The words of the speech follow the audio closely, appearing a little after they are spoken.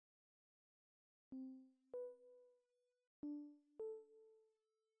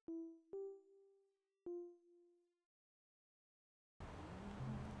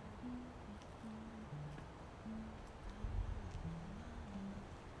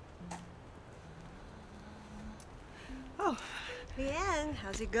Well. Leanne,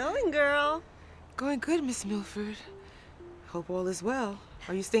 how's it going, girl? Going good, Miss Milford. Hope all is well.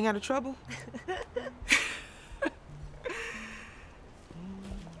 Are you staying out of trouble?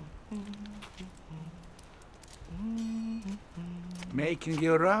 Making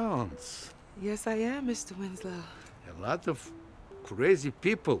your rounds. Yes, I am, Mr. Winslow. A lot of crazy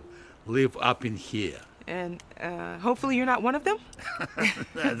people live up in here. And hopefully you're not one of them?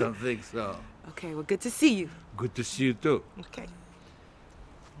 I don't think so. Okay, well, good to see you. Good to see you too. Okay.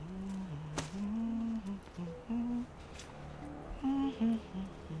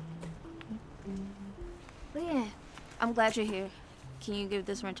 Leanne, I'm glad you're here. Can you give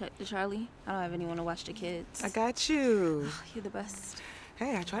this rent to Charlie? I don't have anyone to watch the kids. I got you. You're the best.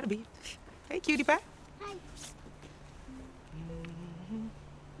 Hey, I try to be. Hey, cutie pie. Hi.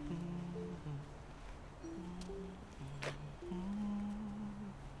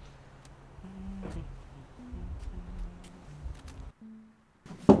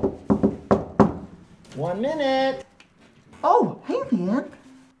 One minute. Oh, hey, Leanne.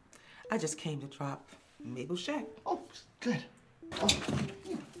 I just came to drop Mabel's check. Oh, good. Oh,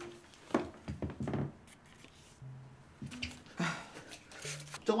 yeah.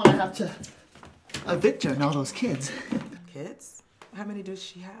 Don't want to have to evict her and all those kids. Kids? How many does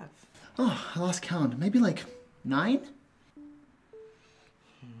she have? Oh, I lost count. Maybe like 9?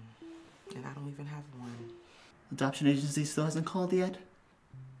 And I don't even have one. Adoption agency still hasn't called yet?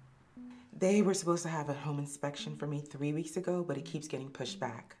 They were supposed to have a home inspection for me 3 weeks ago, but it keeps getting pushed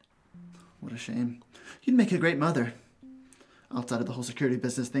back. What a shame. You'd make a great mother. Outside of the whole security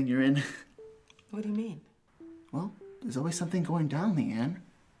business thing you're in. What do you mean? Well, there's always something going down, Leanne.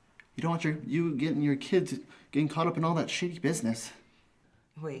 You don't want you getting your kids getting caught up in all that shitty business.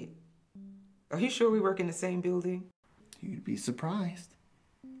 Wait, are you sure we work in the same building? You'd be surprised.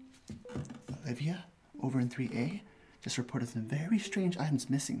 Olivia, over in 3A, just reported some very strange items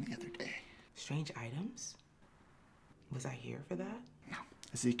missing the other day. Strange items? Was I here for that? No,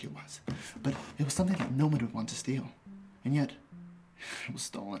 Ezekiel was. But it was something that no one would want to steal. And yet, it was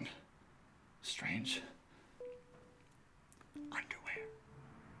stolen. Strange. Underwear.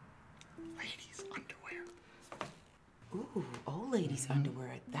 Ladies' underwear. Ooh, old ladies' underwear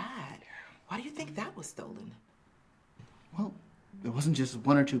at that. Why do you think that was stolen? Well, it wasn't just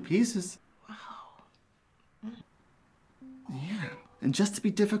 1 or 2 pieces. Wow. Yeah, and just to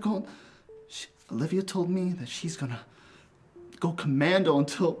be difficult, Olivia told me that she's gonna go commando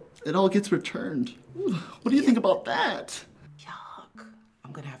until it all gets returned. Ooh, what do you think about that? Yuck.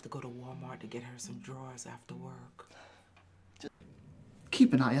 I'm gonna have to go to Walmart to get her some drawers after work. Just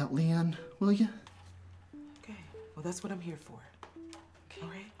keep an eye out, Leanne, will you? Okay, well, that's what I'm here for. Okay. All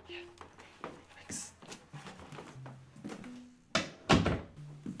right? Yeah. Thanks.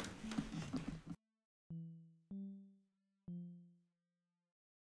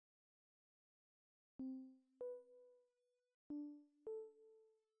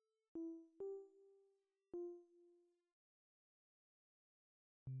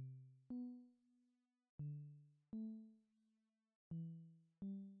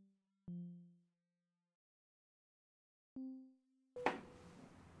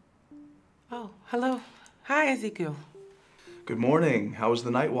 Oh, hello. Hi, Ezekiel. Good morning. How was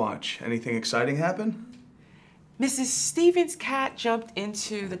the night watch? Anything exciting happen? Mrs. Stevens' cat jumped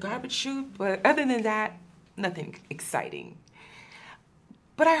into the garbage chute, but other than that, nothing exciting.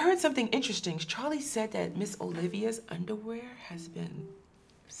 But I heard something interesting. Charlie said that Miss Olivia's underwear has been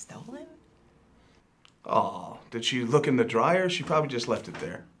stolen? Oh, did she look in the dryer? She probably just left it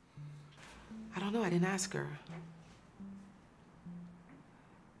there. I don't know. I didn't ask her.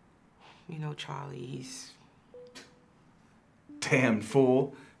 You know, Charlie, he's... Damn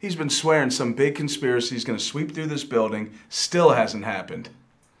fool. He's been swearing some big conspiracy is gonna sweep through this building. Still hasn't happened.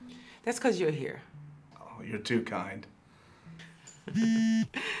 That's because you're here. Oh, you're too kind. Oh,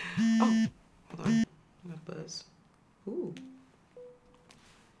 hold on. I got a buzz. Ooh.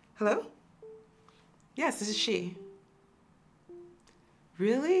 Hello? Yes, this is she.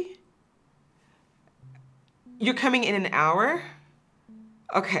 Really? You're coming in an hour?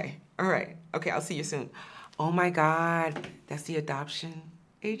 Okay, all right. Okay, I'll see you soon. Oh my God, that's the adoption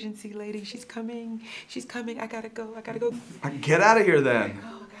agency lady. She's coming. She's coming. I gotta go. I gotta go. Get out of here then.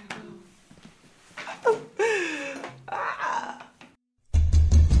 Oh, I gotta go. Ah.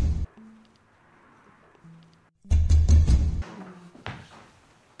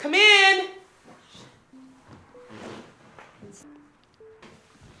 Come in.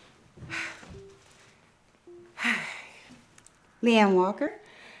 Leanne Walker?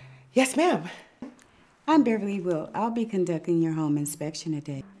 Yes, ma'am. I'm Beverly Will. I'll be conducting your home inspection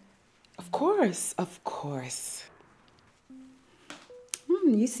today. Of course, of course.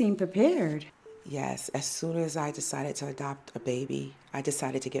 You seem prepared. Yes, as soon as I decided to adopt a baby, I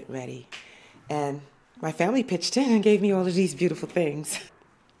decided to get ready. And my family pitched in and gave me all of these beautiful things.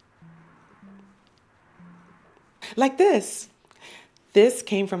 Like this. This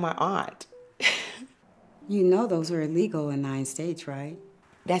came from my aunt. You know those are illegal in 9 states, right?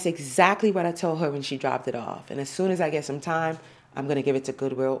 That's exactly what I told her when she dropped it off. And as soon as I get some time, I'm going to give it to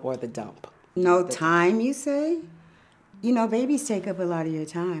Goodwill or the dump. No time, you say? You know, babies take up a lot of your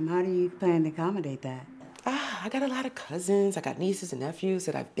time. How do you plan to accommodate that? I got a lot of cousins. I got nieces and nephews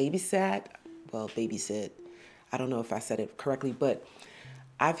that I've babysat. Well, babysit. I don't know if I said it correctly, but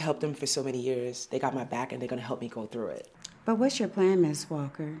I've helped them for so many years. They got my back and they're going to help me go through it. But what's your plan, Miss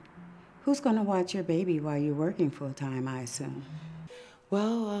Walker? Who's going to watch your baby while you're working full-time, I assume?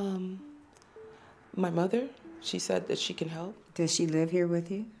 Well, my mother, she said that she can help. Does she live here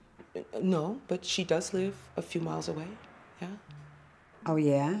with you? No, but she does live a few miles away, yeah. Oh,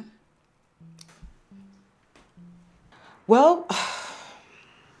 yeah? Well,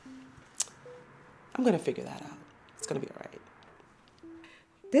 I'm going to figure that out. It's going to be all right.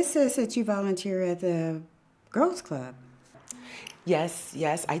 This says that you volunteer at the girls' club. Yes,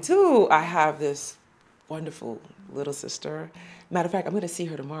 I do. I have this wonderful little sister. Matter of fact, I'm going to see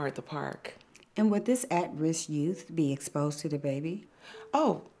her tomorrow at the park. And would this at-risk youth be exposed to the baby?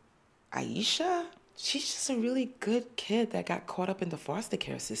 Oh, Aisha? She's just a really good kid that got caught up in the foster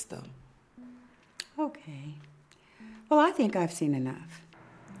care system. Okay. Well, I think I've seen enough.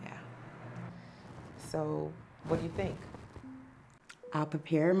 Yeah. So, what do you think? I'll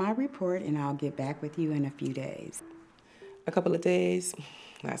prepare my report and I'll get back with you in a few days. A couple of days?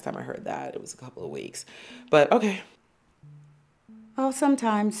 Last time I heard that, it was a couple of weeks. But, okay. Well,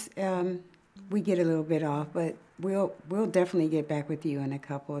 sometimes we get a little bit off, but we'll definitely get back with you in a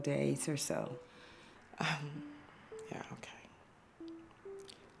couple of days or so. Yeah, okay.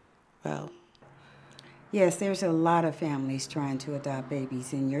 Well. Yes, there's a lot of families trying to adopt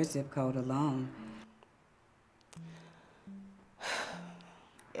babies in your zip code alone.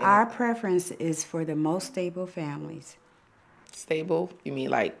 Our preference is for the most stable families. Stable? You mean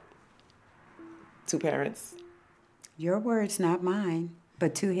like 2 parents? Your words, not mine.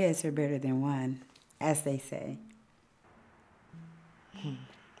 But 2 heads are better than 1, as they say.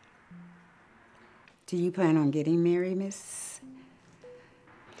 Do you plan on getting married, Miss?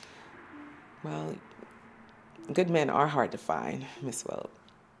 Well, good men are hard to find, Miss Weld.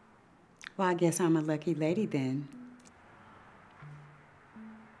 Well, I guess I'm a lucky lady then.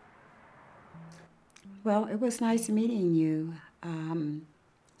 Well, it was nice meeting you.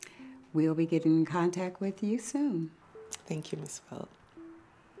 We'll be getting in contact with you soon. Thank you, Miss Weld.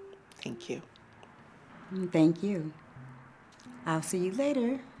 Thank you. Thank you. I'll see you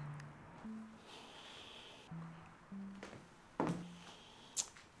later.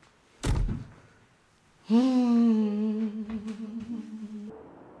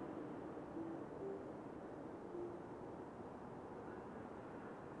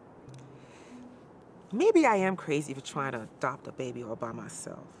 Maybe I am crazy for trying to adopt a baby all by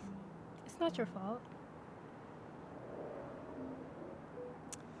myself. It's not your fault.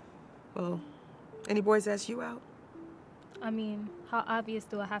 Well, any boys ask you out? I mean, how obvious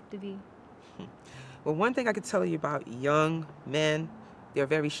do I have to be? Well, one thing I could tell you about young men, they're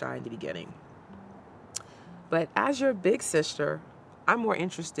very shy in the beginning. But as your big sister, I'm more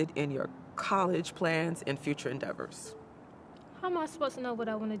interested in your college plans and future endeavors. How am I supposed to know what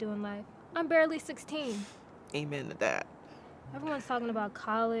I want to do in life? I'm barely 16. Amen to that. Everyone's talking about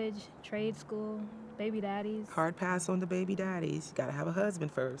college, trade school, baby daddies. Hard pass on the baby daddies. You gotta have a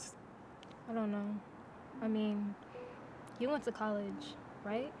husband first. I don't know. I mean, you went to college,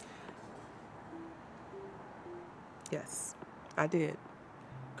 right? Yes, I did.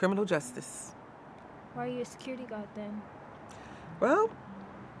 Criminal justice. Why are you a security guard then? Well,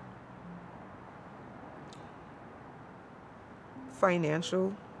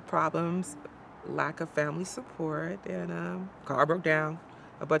 financial problems, lack of family support, and car broke down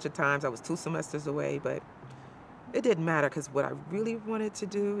a bunch of times. I was 2 semesters away, but it didn't matter because what I really wanted to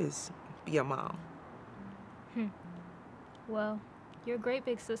do is be a mom. Well, you're a great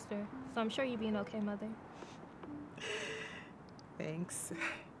big sister, so I'm sure you'd be an okay mother. Thanks.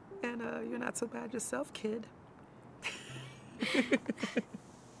 And you're not so bad yourself, kid.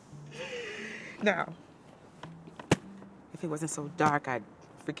 Now, if it wasn't so dark, I'd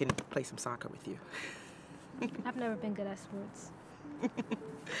freaking play some soccer with you. I've never been good at sports.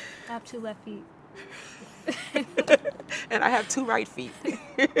 I have 2 left feet. And I have 2 right feet.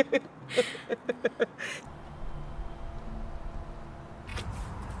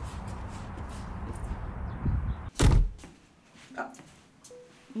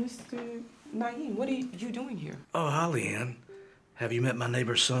 Mr. Naeem, what are you doing here? Oh, hi, Leanne. Have you met my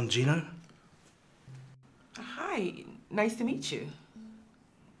neighbor's son, Gino? Hi, nice to meet you.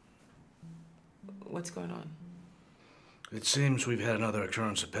 What's going on? It seems we've had another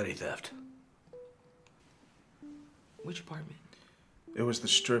occurrence of petty theft. Which apartment? It was the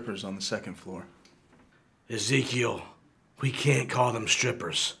strippers on the second floor. Ezekiel, we can't call them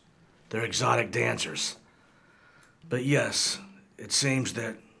strippers. They're exotic dancers. But yes, it seems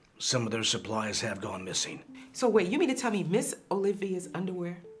that some of their supplies have gone missing. So wait, you mean to tell me Miss Olivia's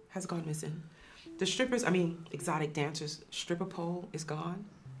underwear has gone missing? The strippers, exotic dancers, stripper pole is gone?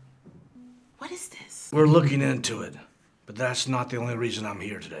 What is this? We're looking into it, but that's not the only reason I'm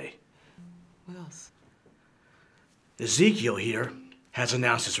here today. What else? Ezekiel here has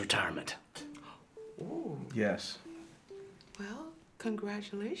announced his retirement. Ooh. Yes. Well,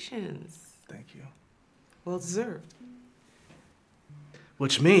 congratulations. Thank you. Well deserved.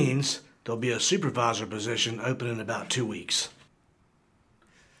 Which means there'll be a supervisor position open in about 2 weeks.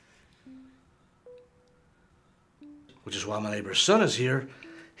 Which is why my neighbor's son is here.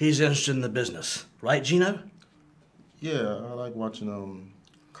 He's interested in the business. Right, Gino? Yeah, I like watching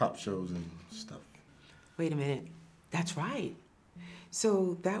cop shows and stuff. Wait a minute. That's right.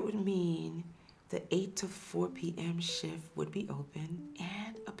 So that would mean the 8 to 4 p.m. shift would be open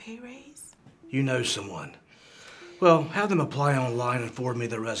and a pay raise? You know someone. Well, have them apply online and forward me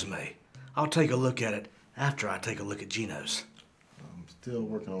their resume. I'll take a look at it after I take a look at Gino's. I'm still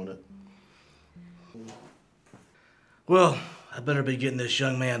working on it. Well, I better be getting this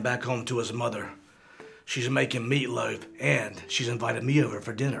young man back home to his mother. She's making meatloaf, and she's invited me over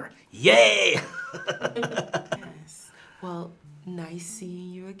for dinner. Yay! Yes. Well, nice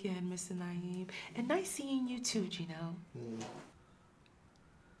seeing you again, Mr. Naeem. And nice seeing you too, Gino.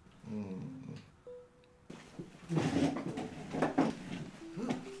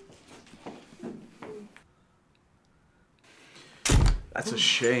 That's a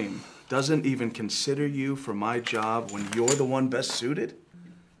shame. Doesn't even consider you for my job when you're the one best suited?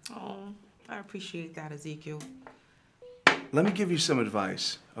 Oh, I appreciate that, Ezekiel. Let me give you some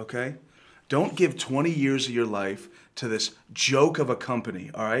advice, okay? Don't give 20 years of your life to this joke of a company,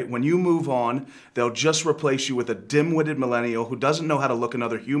 all right? When you move on, they'll just replace you with a dim-witted millennial who doesn't know how to look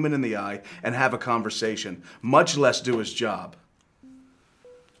another human in the eye and have a conversation, much less do his job.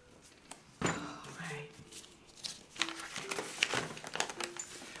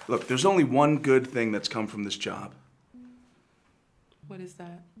 Look, there's only one good thing that's come from this job. What is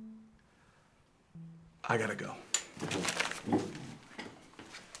that? I gotta go.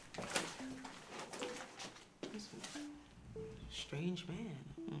 Strange man.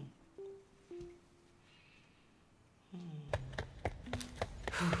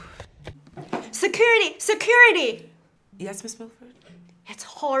 Security! Security! Yes, Miss Milford? It's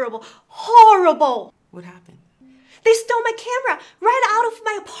horrible. Horrible! What happened? They stole my camera right out of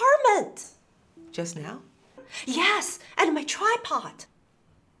my apartment. Just now? Yes, and my tripod.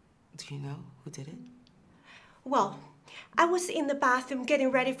 Do you know who did it? Well, I was in the bathroom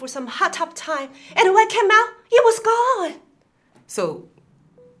getting ready for some hot tub time, and when I came out, it was gone. So,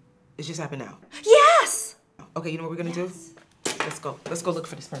 it just happened now? Yes! Okay, you know what we're gonna do? Let's go. Let's go look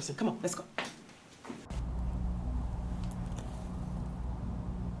for this person. Come on, let's go.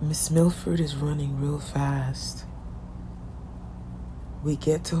 Miss Milford is running real fast. We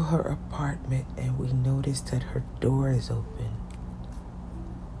get to her apartment and we notice that her door is open.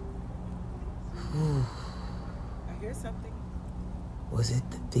 Whew. I hear something. Was it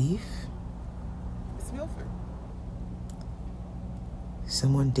the thief? Miss Milford.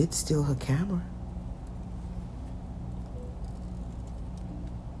 Someone did steal her camera.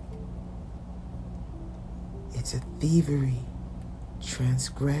 It's a thievery,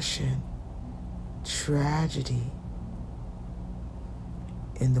 transgression, tragedy,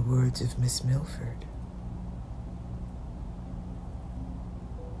 in the words of Miss Milford.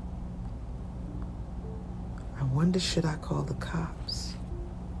 I wonder, should I call the cops?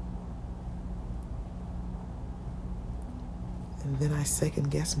 And then I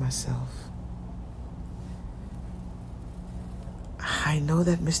second-guess myself. I know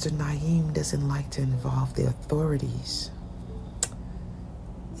that Mr. Naeem doesn't like to involve the authorities.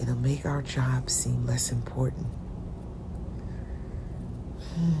 It'll make our job seem less important.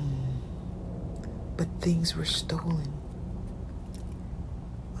 But things were stolen.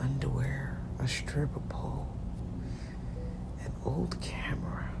 Underwear, a stripper pole, an old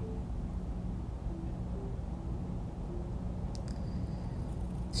camera.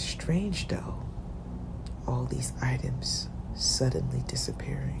 Strange though, all these items suddenly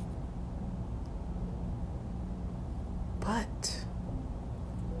disappearing. But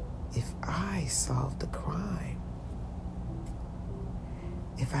solve the crime.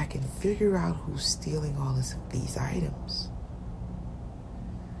 If I can figure out who's stealing all of these items,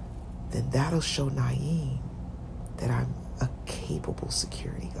 then that'll show Naeem that I'm a capable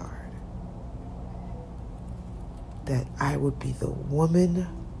security guard. That I would be the woman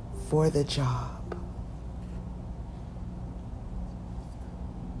for the job.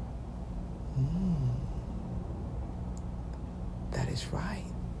 That is right.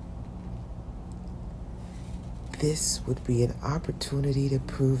 This would be an opportunity to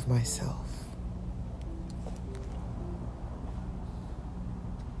prove myself.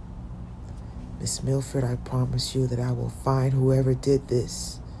 Miss Milford, I promise you that I will find whoever did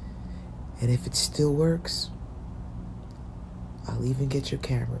this. And if it still works, I'll even get your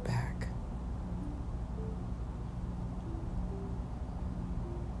camera back.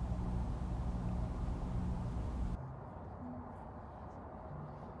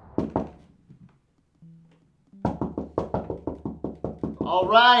 All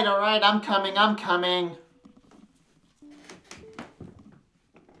right, I'm coming.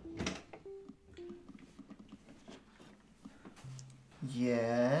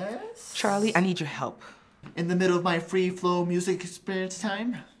 Yes? Charlie, I need your help. In the middle of my free flow music experience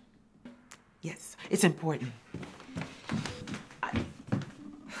time? Yes, it's important.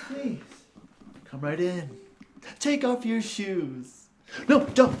 Please, come right in. Take off your shoes. No,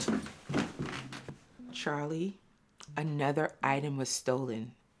 don't. Charlie, another item was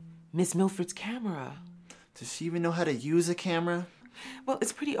stolen. Miss Milford's camera. Does she even know how to use a camera? Well,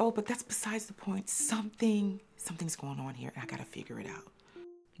 it's pretty old, but that's besides the point. Something's going on here, and I gotta figure it out.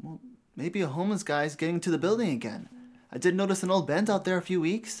 Well, maybe a homeless guy's getting to the building again. I did notice an old Benz out there a few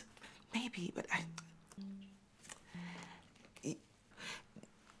weeks. Maybe, but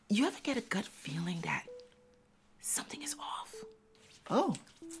you ever get a gut feeling that something is off? Oh,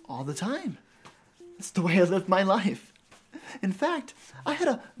 all the time. That's the way I live my life. In fact, I had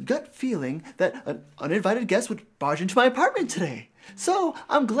a gut feeling that an uninvited guest would barge into my apartment today. So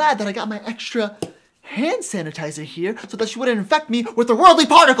I'm glad that I got my extra hand sanitizer here so that she wouldn't infect me with the worldly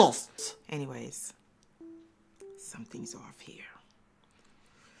particles. Anyways, something's off here.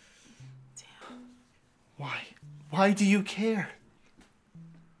 Damn. Why? Why do you care?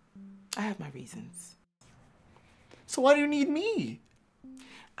 I have my reasons. So why do you need me?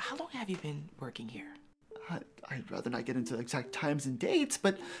 How long have you been working here? I'd rather not get into exact times and dates,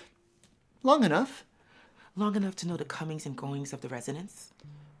 but long enough. Long enough to know the comings and goings of the residents?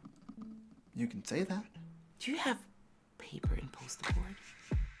 You can say that. Do you have paper and poster board?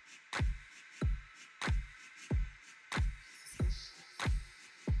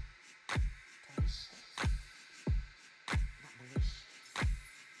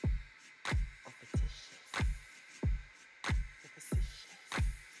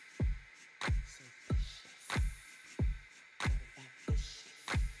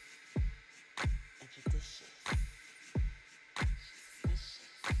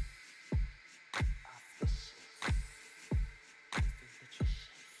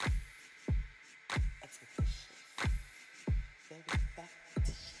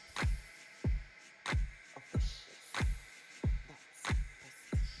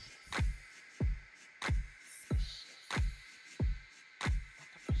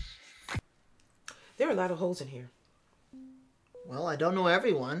 There are a lot of holes in here. Well, I don't know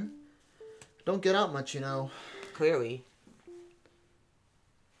everyone. Don't get out much, you know. Clearly.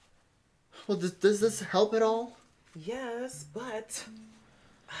 Well, does this help at all? Yes, but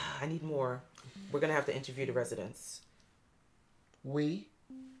I need more. We're gonna have to interview the residents. We?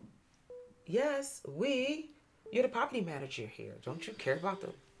 Yes, we. You're the property manager here. Don't you care about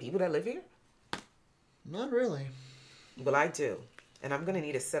the people that live here? Not really. Well, I do. And I'm gonna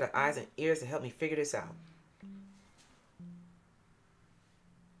need a set of eyes and ears to help me figure this out.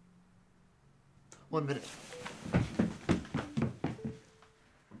 1 minute.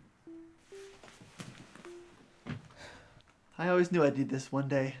 I always knew I'd need this one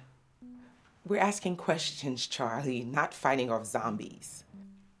day. We're asking questions, Charlie, not fighting off zombies.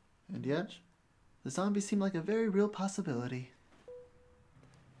 And yet, the zombies seem like a very real possibility.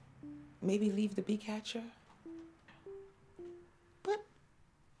 Maybe leave the bee catcher?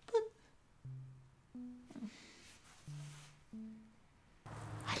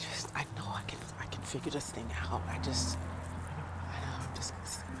 I know I can figure this thing out. I know, I'm just...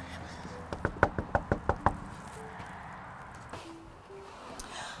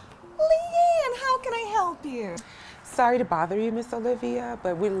 Leanne, how can I help you? Sorry to bother you, Miss Olivia,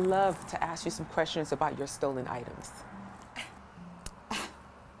 but we'd love to ask you some questions about your stolen items.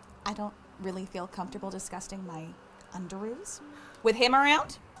 I don't really feel comfortable discussing my underoos with him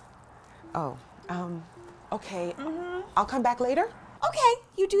around. Oh, Okay. I'll come back later. Okay,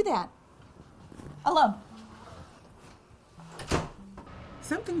 you do that. Alone.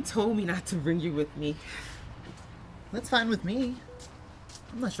 Something told me not to bring you with me. That's fine with me.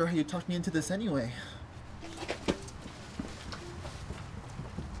 I'm not sure how you talked me into this anyway.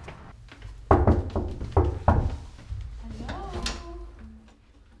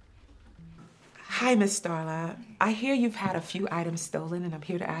 Hi, Miss Starla. I hear you've had a few items stolen, and I'm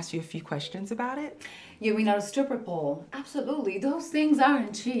here to ask you a few questions about it. You mean our stripper pole? Absolutely. Those things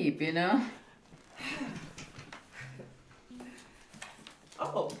aren't cheap, you know?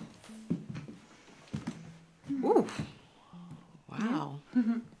 Oh. Ooh. Wow.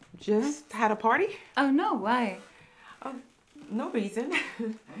 Just had a party? Oh, no. Why? Oh, no reason.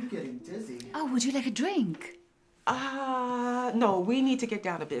 I'm getting dizzy. Oh, would you like a drink? No, we need to get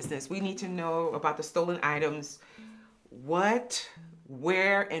down to business. We need to know about the stolen items. What,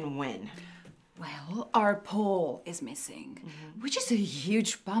 where, and when. Well, our pole is missing, which is a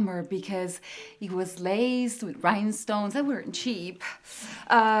huge bummer because it was laced with rhinestones that weren't cheap.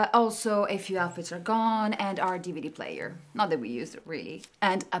 Also, a few outfits are gone and our DVD player. Not that we used it really.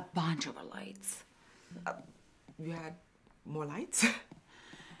 And a bunch of our lights. You had more lights?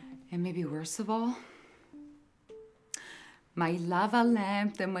 And maybe worst of all, my lava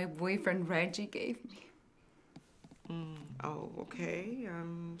lamp that my boyfriend Reggie gave me. Oh, okay.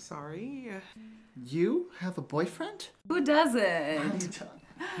 I'm sorry. You have a boyfriend? Who doesn't?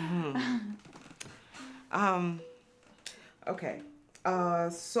 Okay.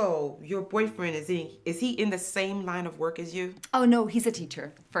 So your boyfriend, is he in the same line of work as you? Oh, no, he's a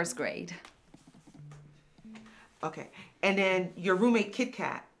teacher, first grade. Okay. And then your roommate, Kit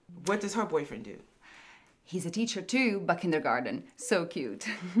Kat, what does her boyfriend do? He's a teacher too, but kindergarten. So cute.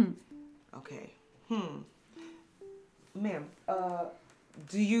 Okay. Ma'am,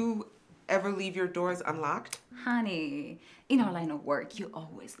 do you ever leave your doors unlocked? Honey, in our line of work, you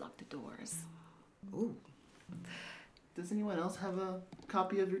always lock the doors. Ooh. Does anyone else have a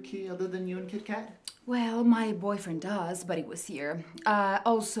copy of your key other than you and Kit Kat? Well, my boyfriend does, but it was here.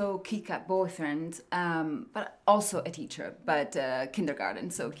 Also, Kit Kat boyfriend, but also a teacher, but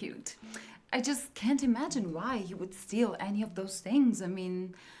kindergarten, so cute. I just can't imagine why he would steal any of those things. I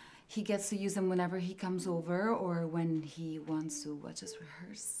mean, he gets to use them whenever he comes over or when he wants to watch us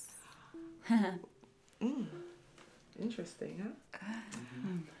rehearse. Interesting, huh?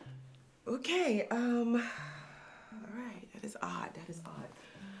 Okay, all right, that is odd,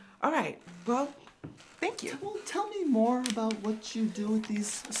 All right, well, thank you. Well, tell me more about what you do with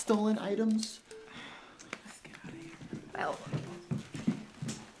these stolen items. Let's get out of here. Well,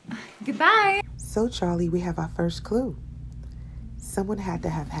 goodbye. So, Charlie, we have our first clue. Someone had to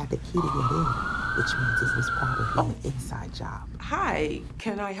have had the key to get in, which means this was probably an inside job. Hi,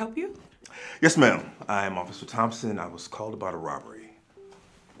 can I help you? Yes, ma'am. I am Officer Thompson. I was called about a robbery.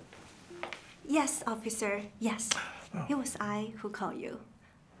 Yes, officer, yes. It was I who called you.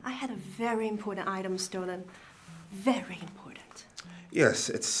 I had a very important item stolen. Very important. Yes,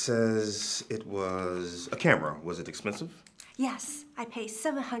 it says it was a camera. Was it expensive? Yes, I paid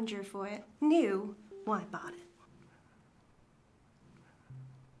 $700 for it. New when I bought it.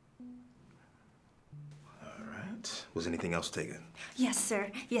 All right. Was anything else taken? Yes, sir.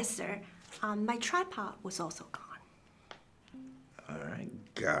 Yes, sir. My tripod was also gone. All right.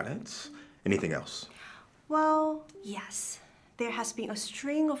 Got it. Anything else? Well, yes. There has been a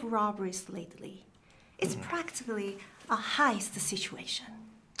string of robberies lately. It's practically a heist situation.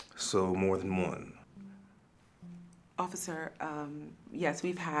 So more than one? Officer, yes,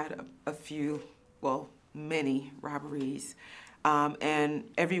 we've had a few, well, many robberies, and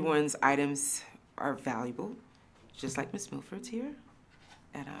everyone's items are valuable, just like Miss Milford's here,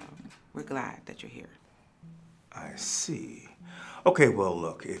 and we're glad that you're here. I see. Okay, well,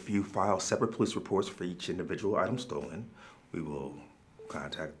 look, if you file separate police reports for each individual item stolen, we will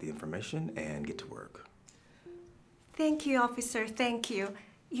contact the information and get to work. Thank you, officer. Thank you.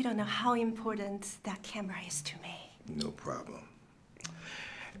 You don't know how important that camera is to me. No problem.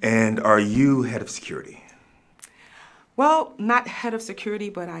 And are you head of security? Well, not head of security,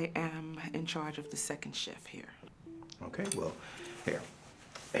 but I am in charge of the second shift here. Okay, well,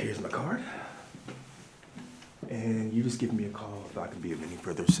 here's my card. And you just give me a call if I can be of any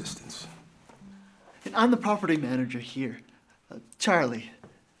further assistance. And I'm the property manager here. Charlie,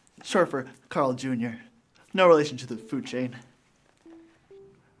 short for Carl Jr. No relation to the food chain.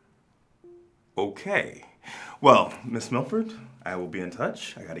 Okay. Well, Miss Milford, I will be in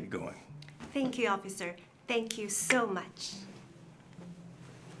touch. I gotta get going. Thank you, officer. Thank you so much.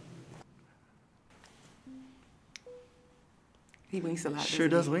 He winks a lot. Sure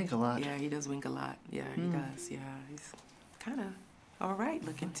does wink a lot. Yeah, he does wink a lot. Yeah, he does. Yeah, he's kind of all right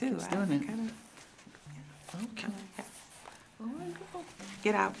looking too. He's doing it. Kind of. Okay. Yeah. All right, go.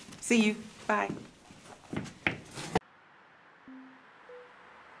 Get out. See you. Bye.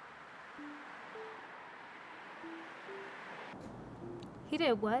 He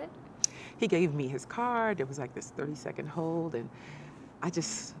did what? He gave me his card. There was like this 30-second hold, and I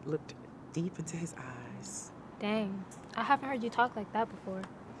just looked deep into his eyes. Dang, I haven't heard you talk like that before.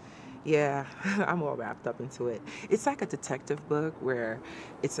 Yeah, I'm all wrapped up into it. It's like a detective book where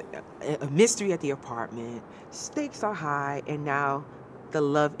it's a mystery at the apartment, stakes are high, and now the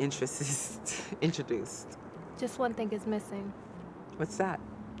love interest is introduced. Just one thing is missing. What's that?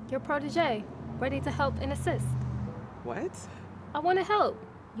 Your protege, ready to help and assist. What? I want to help.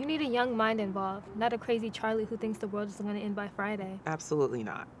 You need a young mind involved, not a crazy Charlie who thinks the world is going to end by Friday. Absolutely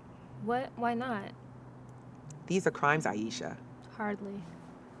not. What? Why not? These are crimes, Aisha. Hardly.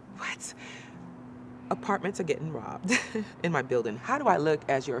 What? Apartments are getting robbed in my building. How do I look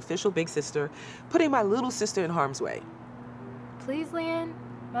as your official big sister, putting my little sister in harm's way? Please, Leanne.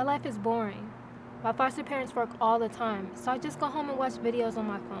 My life is boring. My foster parents work all the time, so I just go home and watch videos on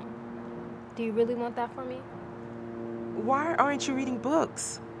my phone. Do you really want that for me? Why aren't you reading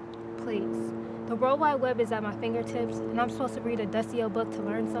books? Please. The World Wide Web is at my fingertips, and I'm supposed to read a dusty old book to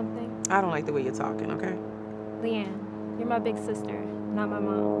learn something? I don't like the way you're talking, okay? Leanne, you're my big sister, not my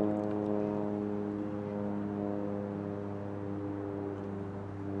mom.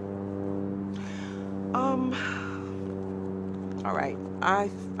 All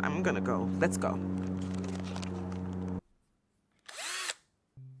right, I'm gonna go. Let's go.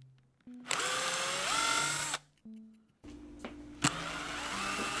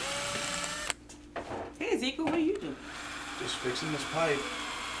 Hey, Ezekiel, what are you doing? Just fixing this pipe.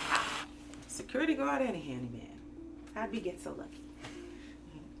 Security guard and a handyman. How'd we get so lucky?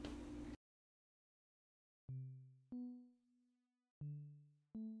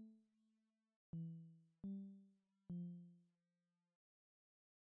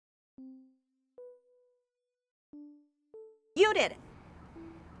 You did it.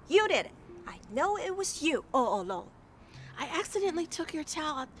 You did it. I know it was you all along. I accidentally took your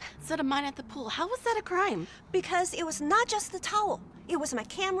towel instead of mine at the pool. How was that a crime? Because it was not just the towel. It was my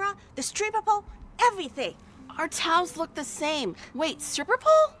camera, the stripper pole, everything. Our towels look the same. Wait, stripper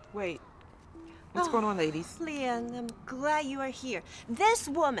pole? Wait. What's going on, ladies? Leanne, I'm glad you are here. This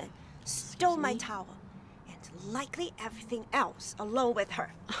woman stole my towel, and likely everything else along with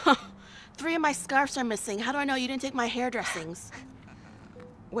her. 3 of my scarves are missing. How do I know you didn't take my hairdressings?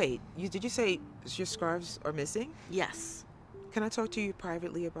 Wait, did you say your scarves are missing? Yes. Can I talk to you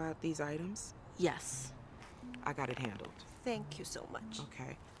privately about these items? Yes. I got it handled. Thank you so much.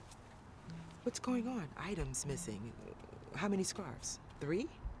 Okay. What's going on? Items missing. How many scarves? 3?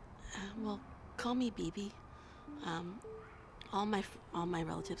 Well, call me BB. All my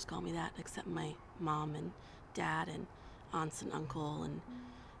relatives call me that, except my mom and dad and aunts and uncle and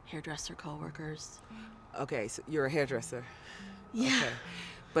hairdresser coworkers. Okay, so you're a hairdresser. Yeah. Okay.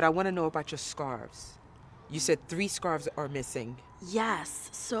 But I want to know about your scarves. You said 3 scarves are missing. Yes.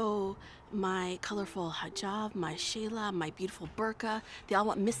 So my colorful hijab, my shayla, my beautiful burqa, they all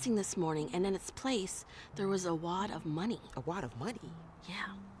went missing this morning. And in its place, there was a wad of money. A wad of money?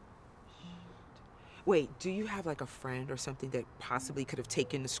 Yeah. Wait, do you have like a friend or something that possibly could have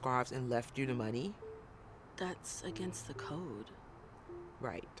taken the scarves and left you the money? That's against the code.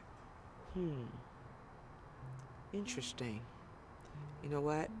 Right. Interesting. You know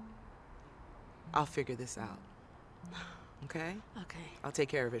what? I'll figure this out. Okay? Okay. I'll take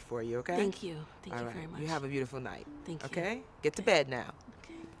care of it for you, okay? Thank you. Thank All you right. very much. You have a beautiful night. Thank you. Okay? Get to Okay. bed now.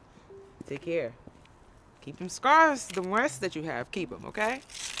 Okay. Take care. Keep them scarves, the rest that you have, keep them, okay?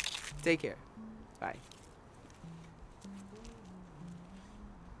 Take care. Bye.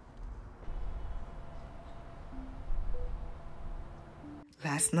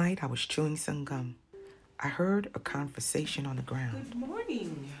 Last night I was chewing some gum. I heard a conversation on the ground. Good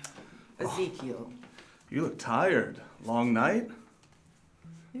morning, Ezekiel. You look tired. Long night?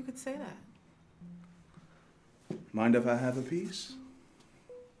 You could say that. Mind if I have a piece?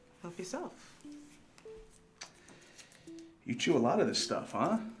 Help yourself. You chew a lot of this stuff,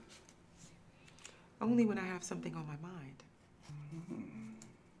 huh? Only when I have something on my mind.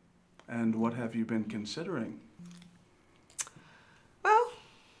 And what have you been considering? Well,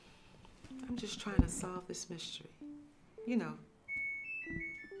 I'm just trying to solve this mystery. You know,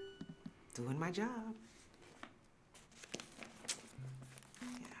 doing my job.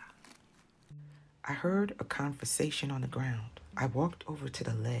 I heard a conversation on the ground. I walked over to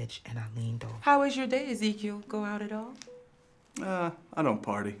the ledge and I leaned over. How was your day, Ezekiel? Go out at all? I don't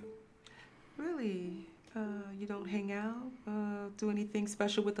party. Really? You don't hang out? Do anything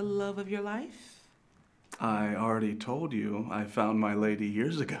special with the love of your life? I already told you I found my lady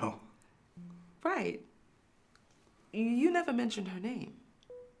years ago. Right. You never mentioned her name.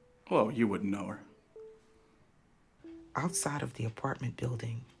 Well, you wouldn't know her. Outside of the apartment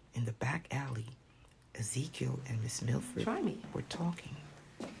building, in the back alley, Ezekiel and Miss Milford were talking.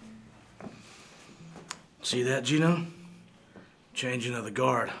 See that, Gino? Changing of the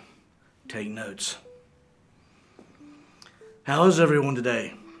guard. Take notes. How is everyone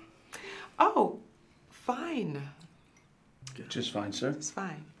today? Oh, fine. Good. Just fine, sir. It's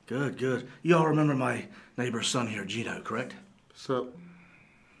fine. Good, good. You all remember my neighbor's son here, Gino, correct? So,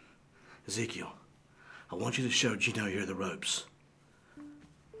 Ezekiel, I want you to show Gino here the ropes.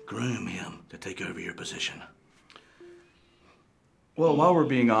 Groom him to take over your position. Well, while we're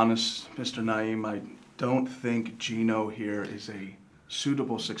being honest, Mr. Naeem, I don't think Gino here is a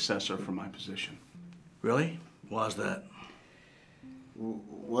suitable successor for my position. Really? Why's that?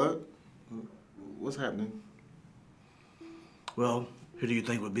 What? What's happening? Well, who do you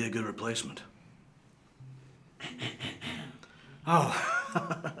think would be a good replacement? Oh,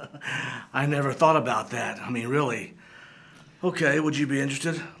 I never thought about that. I mean, really. Okay, would you be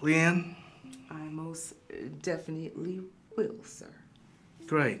interested, Leanne? I most definitely will, sir.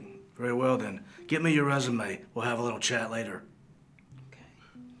 Great. Very well then. Get me your resume. We'll have a little chat later.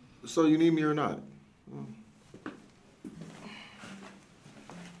 So you need me or not?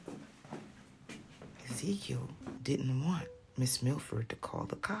 Ezekiel didn't want Miss Milford to call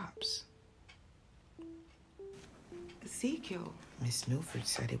the cops. Ezekiel. Miss Milford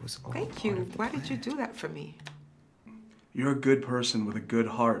said it was all Thank you. Why did you do that for me? You're a good person with a good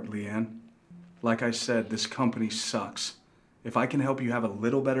heart, Leanne. Like I said, this company sucks. If I can help you have a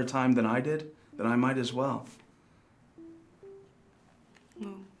little better time than I did, then I might as well.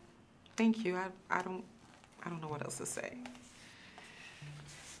 Well, thank you. I don't know what else to say.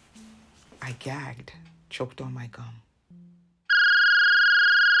 I gagged, choked on my gum.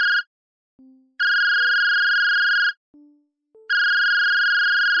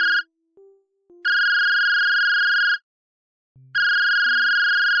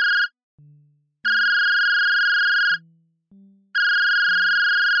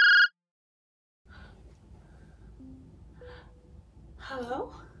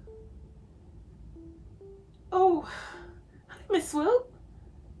 Hello? Oh, hi, Miss Wilt.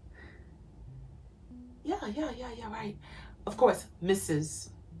 Yeah, right. Of course, Mrs.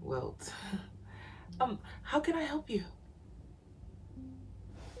 Wilt. How can I help you?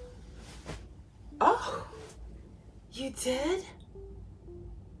 Oh, you did?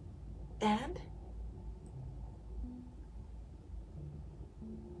 And?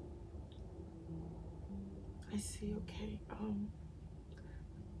 I see, okay.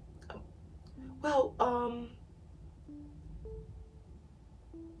 Well,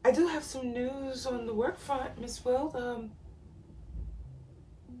 I do have some news on the work front, Miss Wilt.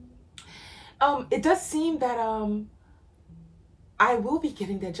 It does seem that, I will be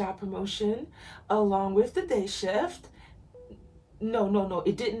getting that job promotion along with the day shift. No,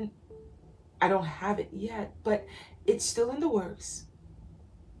 it didn't. I don't have it yet, but it's still in the works.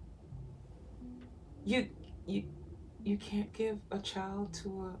 You can't give a child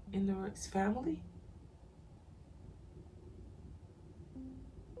to a in-the-works family?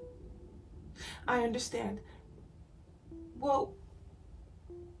 I understand. Well,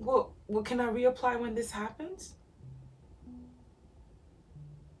 can I reapply when this happens?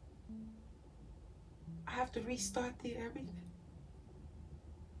 I have to restart the everything.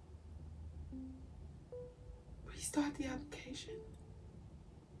 Restart the application.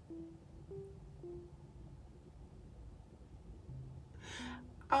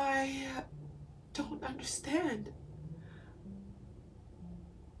 I don't understand.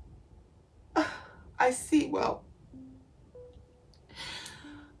 I see, well.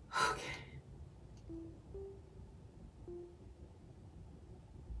 Okay.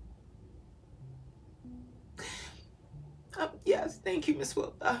 Yes, thank you, Miss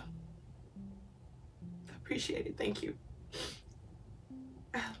Wilt. I appreciate it, thank you.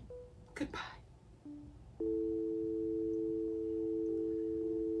 Goodbye.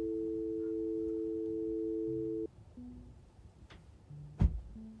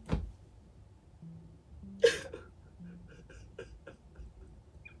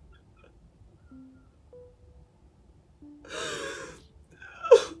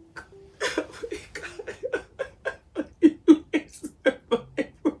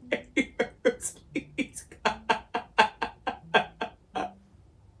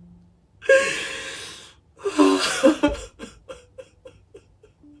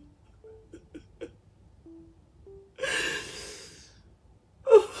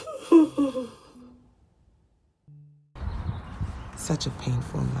 such a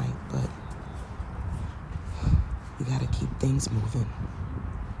painful night, but we gotta keep things moving.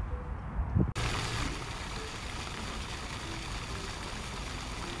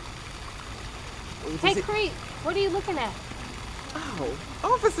 Hey, Creep, what are you looking at? Oh,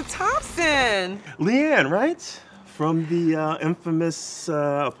 Officer Thompson. Leanne, right? From the infamous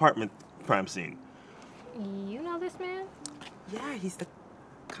apartment crime scene. You know this man? Yeah, he's the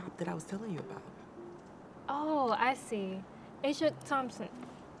cop that I was telling you about. Oh, I see. Asia Thompson.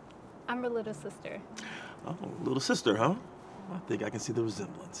 I'm her little sister. Oh, little sister, huh? I think I can see the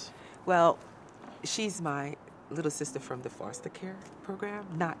resemblance. Well, she's my little sister from the foster care program,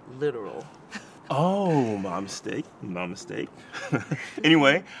 not literal. Oh, my mistake. My mistake.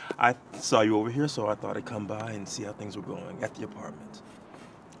 Anyway, I saw you over here, so I thought I'd come by and see how things were going at the apartment.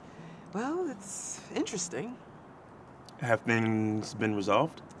 Well, it's interesting. Have things been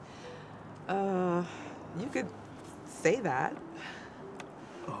resolved? You could say that.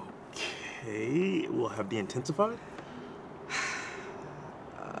 Okay, well, have they intensified?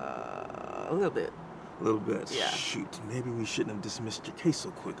 A little bit. A little bit? Yeah. Shoot, maybe we shouldn't have dismissed your case so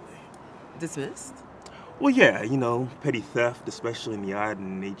quickly. Dismissed? Well, yeah, you know, petty theft, especially in the odd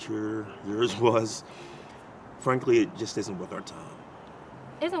nature yours was. Frankly, it just isn't worth our time.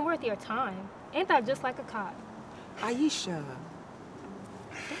 Isn't worth your time. Ain't that just like a cop? Aisha,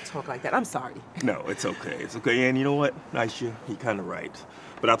 don't talk like that. I'm sorry. No, it's okay. It's okay. And you know what, Aisha, you're kind of right.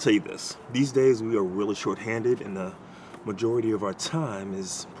 But I'll tell you this. These days, we are really short-handed, and the majority of our time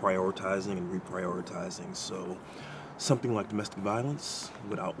is prioritizing and reprioritizing. So something like domestic violence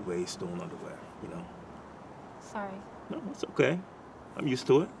would outweigh stolen underwear, you know? Sorry. No, it's okay. I'm used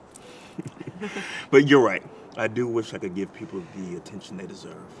to it. But you're right. I do wish I could give people the attention they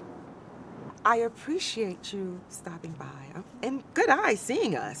deserve. I appreciate you stopping by. And good eye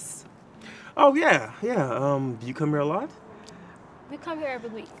seeing us. Oh, yeah. Do you come here a lot? We come here every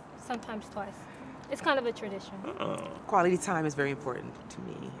week, sometimes twice. It's kind of a tradition. Quality time is very important to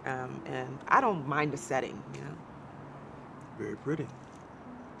me. And I don't mind the setting, you know? Very pretty.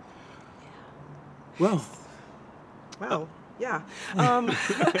 Well. Well, yeah.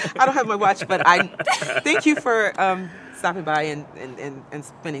 I don't have my watch, but I thank you for stopping by and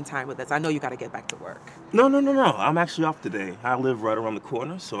spending time with us. I know you got to get back to work. No. I'm actually off today. I live right around the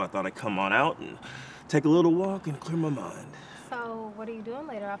corner, so I thought I'd come on out and take a little walk and clear my mind. So, what are you doing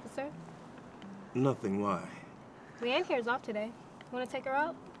later, officer? Nothing. Why? Leanne here's off today. Want to take her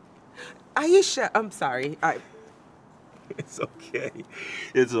out? Aisha, I'm sorry. It's okay.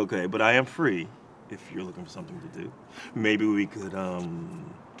 It's okay, but I am free if you're looking for something to do. Maybe we could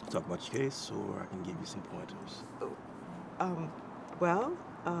talk about your case, or I can give you some pointers.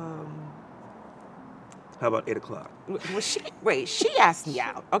 How about 8 o'clock? Well, she asked me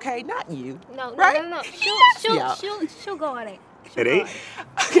out, okay? Not you. No. Right? She'll go at 8. At 8?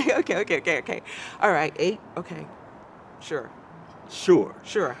 Okay. All right, 8? Okay. Sure.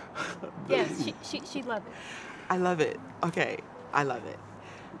 Yeah, she'd love it. I love it. Okay, I love it.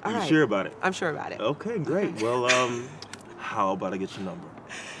 All right. You sure about it? I'm sure about it. Okay, great. Well, how about I get your number?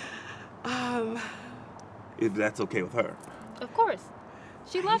 If that's okay with her. Of course.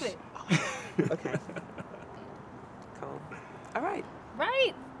 She'd love it. Okay. Cool. All right.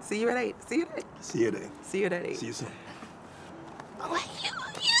 Right. See you at 8. See you at 8. See you at 8. See you soon. Oh,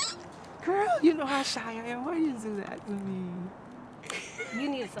 girl, you know how shy I am. Why you do that to me? You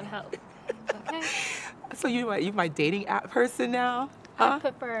need some help. Okay? So you my dating app person now? Huh? I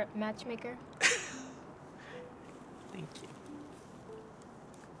prefer matchmaker. Thank you.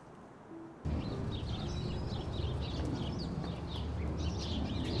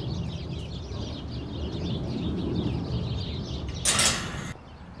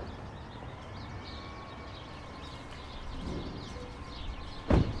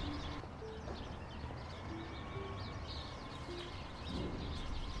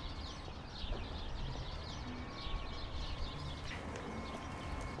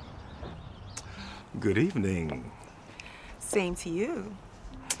 Good evening. Same to you.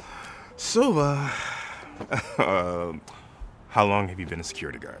 So, how long have you been a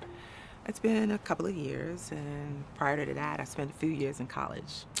security guard? It's been a couple of years, and prior to that, I spent a few years in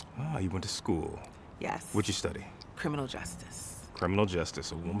college. Ah, you went to school. Yes. What'd you study? Criminal justice. Criminal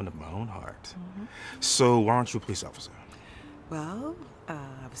justice, a woman of my own heart. Mm-hmm. So, why aren't you a police officer? Well,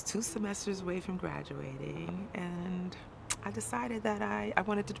 I was 2 semesters away from graduating, and I decided that I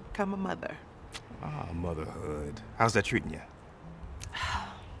wanted to become a mother. Ah, motherhood. How's that treating you?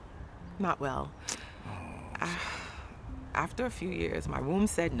 Not well. After a few years, my womb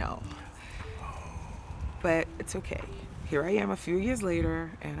said no. But it's okay. Here I am a few years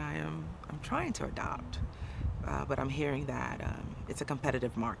later, and I'm trying to adopt. But I'm hearing that It's a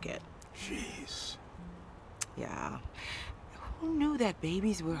competitive market. Jeez. Yeah. Who knew that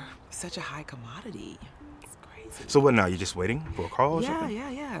babies were such a high commodity? It's crazy. So what now? You just waiting for a call or something?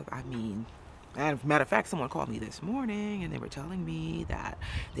 Yeah. I mean, matter of fact, someone called me this morning and they were telling me that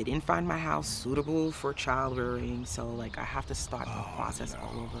they didn't find my house suitable for child rearing. So, like, I have to start the process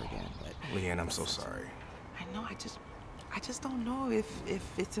all over again. But Leanne, I'm so sorry. I know. I just don't know if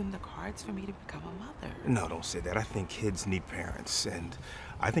it's in the cards for me to become a mother. No, don't say that. I think kids need parents, and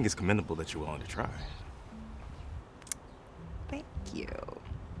I think it's commendable that you're willing to try. Thank you.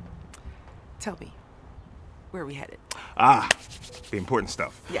 Tell me, where are we headed? The important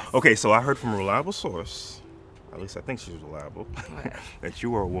stuff. Yes. Okay, so I heard from a reliable source, at least I think she's reliable, that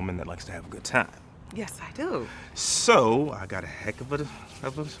you are a woman that likes to have a good time. Yes, I do. So I got a heck of a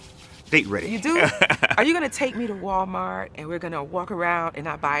date ready. You do? Are you gonna take me to Walmart and we're gonna walk around and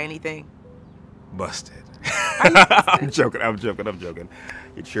not buy anything? Busted. I'm joking.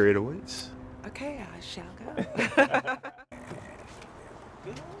 Your chariot awaits. Okay, I shall go.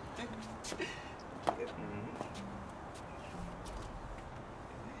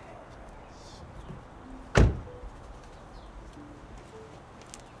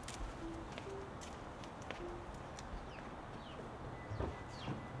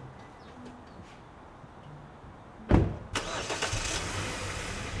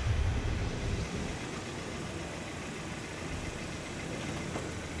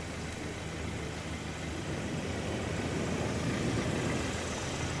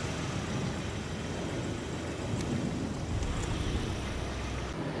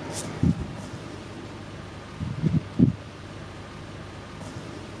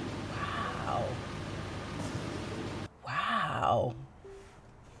 Wow.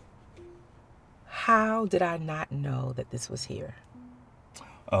 How did I not know that this was here?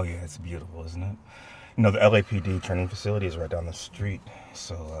 Oh yeah, it's beautiful, isn't it? You know, the LAPD training facility is right down the street.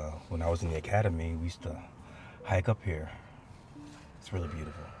 So when I was in the academy, we used to hike up here. It's really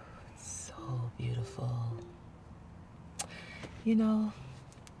beautiful. So beautiful. You know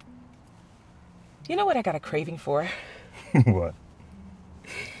what I got a craving for? What?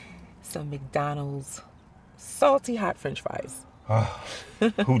 Some McDonald's salty hot French fries. Oh,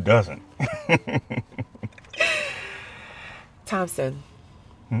 who doesn't? Thompson,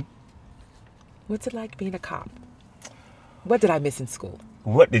 what's it like being a cop? What did I miss in school?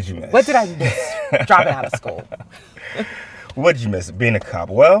 What did you miss? What did I miss dropping out of school? What did you miss? Being a cop?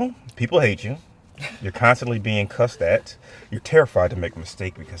 Well, people hate you. You're constantly being cussed at. You're terrified to make a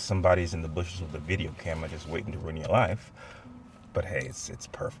mistake because somebody's in the bushes with a video camera just waiting to ruin your life. But hey, it's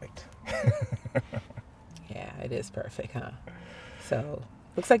perfect. Yeah, it is perfect, huh? So,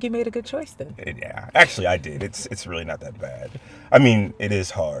 looks like you made a good choice then. Yeah, actually I did. It's really not that bad. I mean, it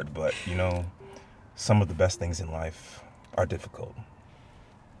is hard, but you know, some of the best things in life are difficult.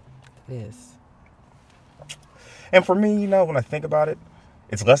 It is. And for me, you know, when I think about it,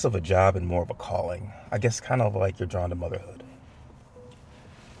 it's less of a job and more of a calling. I guess kind of like you're drawn to motherhood.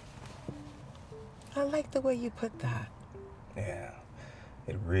 I like the way you put that. Yeah,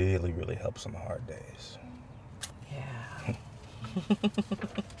 it really, really helps on the hard days. Yeah.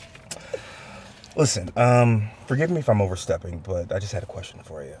 Listen, forgive me if I'm overstepping, but I just had a question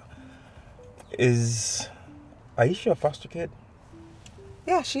for you. Is Aisha a foster kid?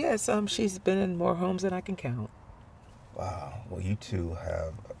 Yeah, she is. She's been in more homes than I can count. Wow. Well, you two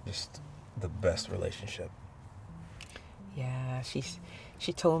have just the best relationship. Yeah,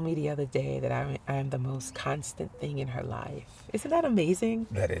 she told me the other day that I'm the most constant thing in her life. Isn't that amazing?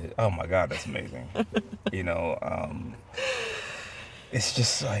 That is. Oh my God, that's amazing. You know, it's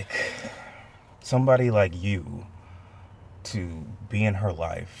just like somebody like you to be in her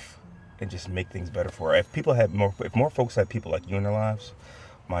life and just make things better for her. If more folks had people like you in their lives,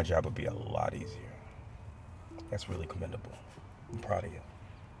 my job would be a lot easier. That's really commendable. I'm proud of you.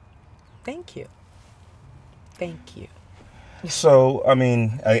 Thank you. Thank you. So, I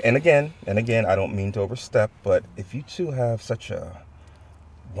mean, and again, I don't mean to overstep, but if you two have such a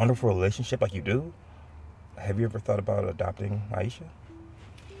wonderful relationship like you do, have you ever thought about adopting Aisha?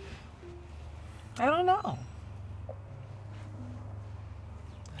 I don't know.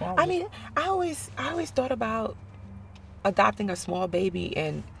 I mean, I always thought about adopting a small baby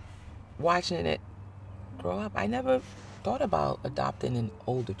and watching it grow up. I never thought about adopting an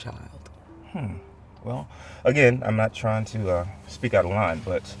older child. Well, again, I'm not trying to speak out of line,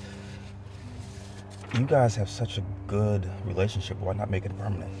 but you guys have such a good relationship. Why not make it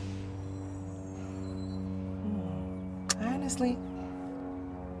permanent? Honestly,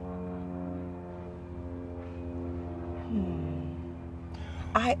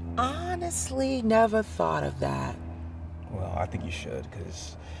 I honestly never thought of that. Well, I think you should,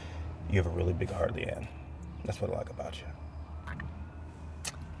 because you have a really big heart, Leanne. That's what I like about you.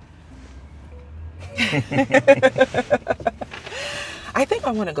 I think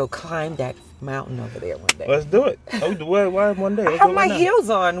I want to go climb that mountain over there one day. Let's do it. Oh, why one day? I have my heels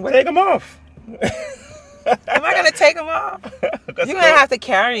on. Take them off. Am I going to take them off? You're going to have to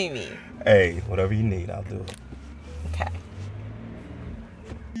carry me. Hey, whatever you need, I'll do it. Okay.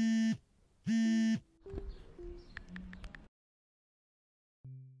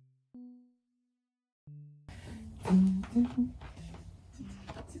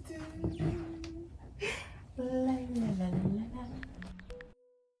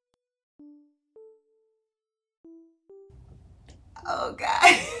 Oh,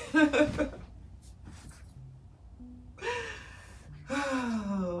 God.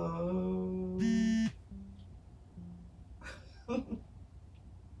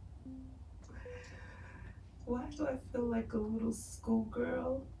 Why do I feel like a little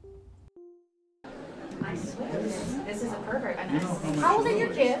schoolgirl? I swear, this isn't perfect. How old are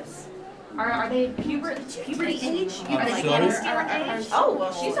your kids? Are they puberty age? Are they hamster stealing age? Oh,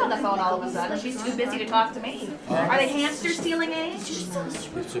 well, she's on the phone all of a sudden. She's too busy to talk to me. Are they hamster stealing age?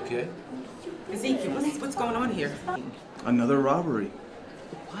 It's okay. Ezekiel, what's going on here? Another robbery.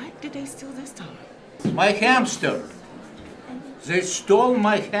 What did they steal this time? My hamster. They stole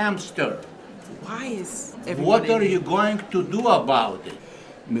my hamster. Why is everyone... What are you going to do about it?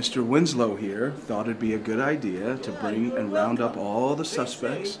 Mr. Winslow here thought it'd be a good idea to bring and round up all the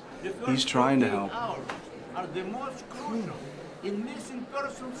suspects. He's trying to help. Are the most crucial in missing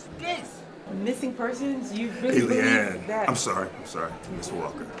persons case. Missing persons? You really believe Leanne, that? I'm sorry, Mr.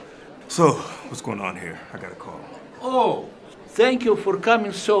 Walker. So, what's going on here? I got a call. Oh, thank you for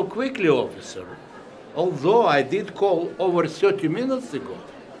coming so quickly, officer. Although I did call over 30 minutes ago.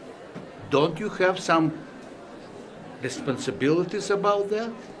 Don't you have some responsibilities about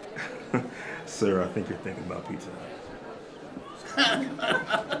that? Sir, I think you're thinking about pizza.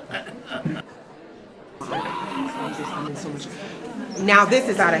 Now this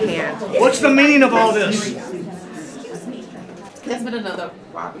is out of hand. What's the meaning of all this? There's been another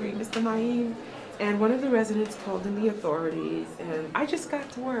robbery, Mr. Naeem. And one of the residents called in the authorities, and I just got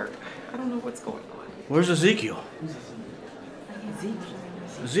to work. I don't know what's going on. Where's Ezekiel?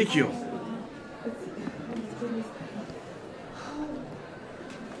 Ezekiel.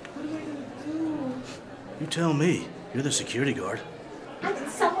 You tell me. You're the security guard. I think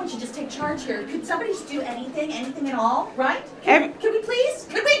someone should just take charge here. Could somebody just do anything at all, right? Can we please?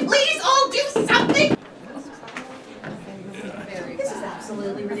 Could we please all do something? This is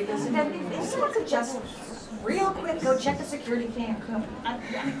absolutely ridiculous. If someone could just real quick go check the security cam.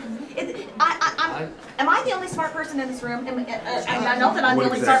 Am I the only smart person in this room? I know that I'm the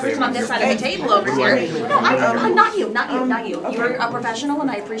only smart person on this side of the table over here. No, I'm not you. You're a professional,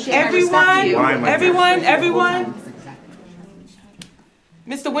 and I appreciate and I respect you. Everyone.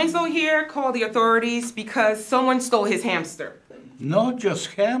 Mr. Winslow here called the authorities because someone stole his hamster. Not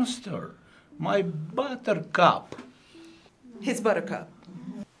just hamster, my buttercup. His buttercup.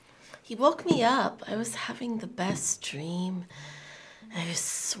 He woke me up. I was having the best dream. I was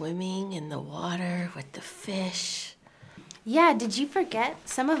swimming in the water with the fish. Yeah, did you forget?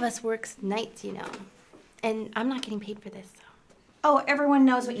 Some of us work nights, you know. And I'm not getting paid for this, so. Oh, everyone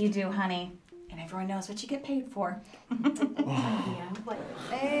knows what you do, honey. And everyone knows what you get paid for.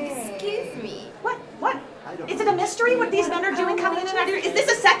 Excuse me. What? Is it a mystery what these men are doing coming in and out of here? Is this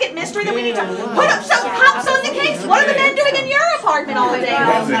a second mystery that we need to put up some cops on the case? What are the men doing in your apartment all day?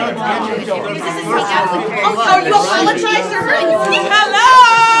 Is this a secret? Oh, you apologize to her?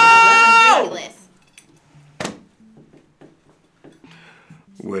 Hello!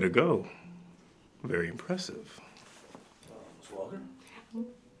 Way to go. Very impressive.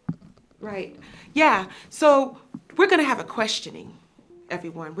 Right. Yeah, so we're going to have a questioning,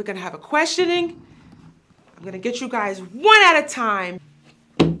 everyone. We're going to have a questioning. I'm going to get you guys one at a time.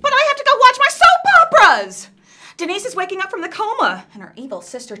 But I have to go watch my soap operas! Denise is waking up from the coma, and her evil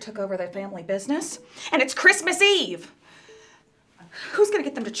sister took over their family business. And it's Christmas Eve. Who's going to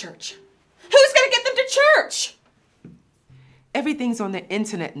get them to church? Who's going to get them to church? Everything's on the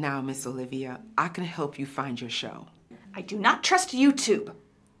internet now, Miss Olivia. I can help you find your show. I do not trust YouTube.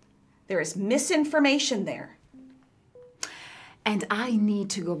 There is misinformation there. And I need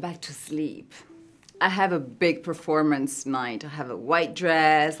to go back to sleep. I have a big performance night. I have a white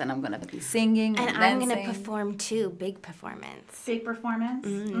dress, and I'm gonna be singing and I'm dancing. gonna perform too. Big performance. Big performance?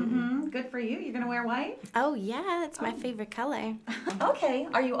 Mm-hmm. Good for you. You're gonna wear white? Oh yeah, it's my favorite color. Okay.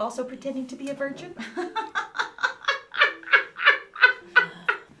 Are you also pretending to be a virgin?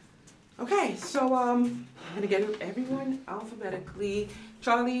 Okay, so I'm gonna get everyone alphabetically.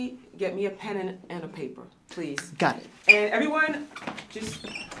 Charlie, get me a pen and a paper, please. Got it. And everyone, just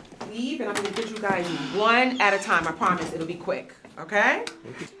leave, and I'm gonna get you guys one at a time. I promise it'll be quick, okay?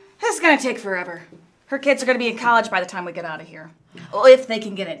 This is gonna take forever. Her kids are gonna be in college by the time we get out of here. Well, if they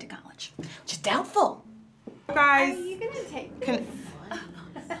can get into college, which is doubtful. Guys, Are you gonna take can...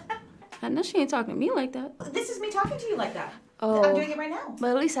 I know she ain't talking to me like that. This is me talking to you like that. Oh. I'm doing it right now.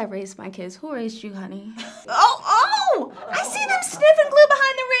 But at least I raised my kids. Who raised you, honey? Oh! I see them sniffing glue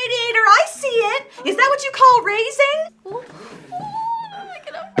behind the radiator. I see it. Is that what you call raising?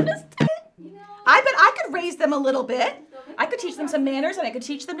 I bet I could raise them a little bit. I could teach them some manners and I could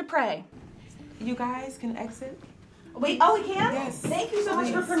teach them to pray. You guys can exit. Wait, oh, we can? Yes. Thank you so much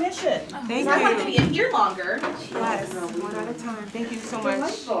for permission. Thank I you. want to be in here longer. Yes, one at a time. Thank you so much.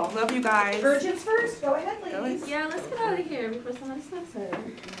 Delightful. Love you guys. Virgins first. Go ahead, ladies. Yeah, let's get out of here before somebody sniffs her.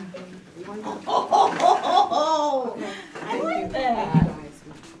 Oh, I like that.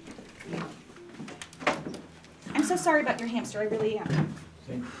 I'm so sorry about your hamster. I really am.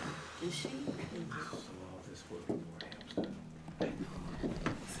 Is she?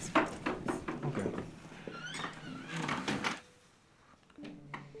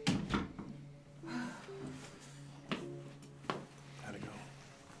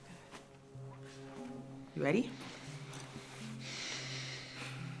 You ready?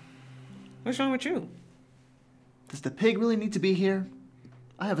 What's wrong with you? Does the pig really need to be here?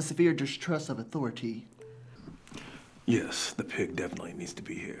 I have a severe distrust of authority. Yes, the pig definitely needs to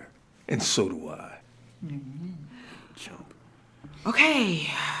be here. And so do I. Chump. Okay.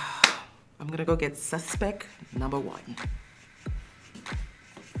 I'm gonna go get suspect number 1.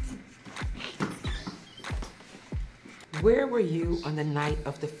 Where were you on the night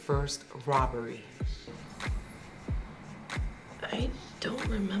of the first robbery? I don't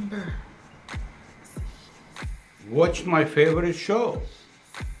remember. Watched my favorite show,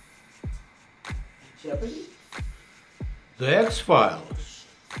 Jeopardy? The X-Files.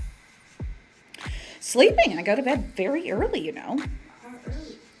 Sleeping. I go to bed very early, you know. How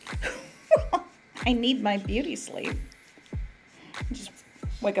early? I need my beauty sleep. Just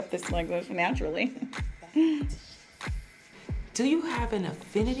wake up this like this naturally. Do you have an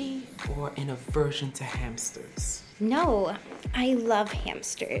affinity or an aversion to hamsters? No, I love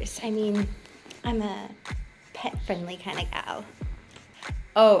hamsters. I mean, I'm a pet-friendly kind of gal.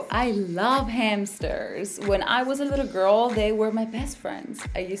 Oh, I love hamsters. When I was a little girl, they were my best friends.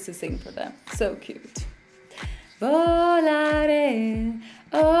 I used to sing for them. So cute. Volare,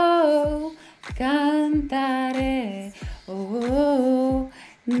 oh, cantare, oh,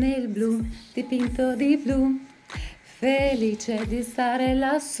 nel blu, dipinto di blu, felice di stare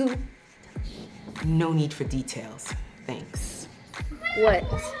lassù. No need for details. Thanks. What?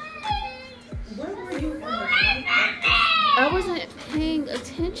 Where were you? I wasn't paying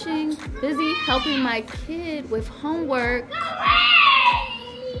attention. Busy helping my kid with homework.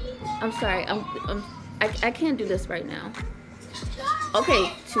 I'm sorry. I can't do this right now.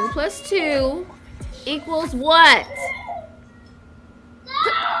 Okay, 2 + 2 equals what?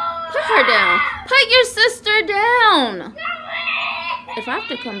 Put her down. Put your sister down. If I have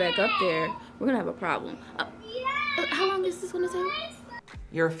to come back up there, we're gonna have a problem. How long is this gonna take?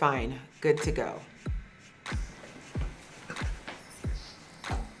 You're fine. Good to go.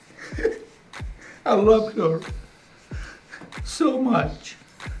 I love her so much.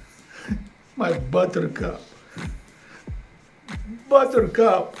 My buttercup.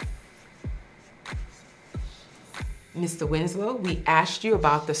 Buttercup. Mr. Winslow, we asked you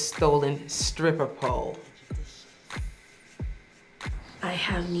about the stolen stripper pole. I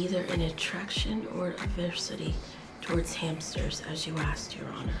have neither an attraction or adversity towards hamsters, as you asked, Your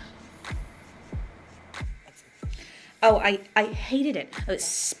Honor. Oh, I hated it. I was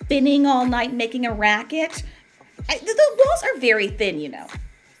spinning all night, making a racket. The walls are very thin, you know.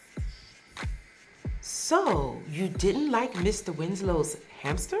 So, you didn't like Mr. Winslow's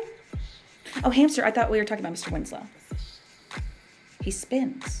hamster? Oh, hamster, I thought we were talking about Mr. Winslow. He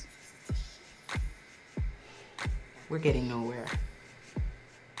spins. We're getting nowhere.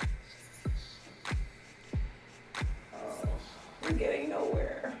 Oh, we're getting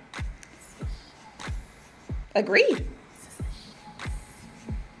nowhere. Agreed.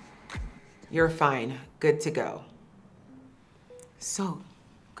 You're fine. Good to go. So,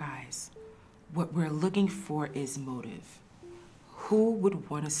 guys, what we're looking for is motive. Who would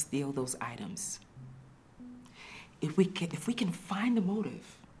want to steal those items? If we can find the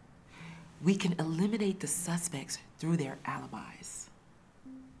motive, we can eliminate the suspects through their alibis.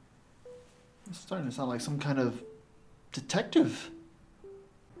 It's starting to sound like some kind of detective.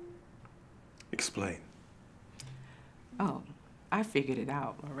 Explain. Oh, I figured it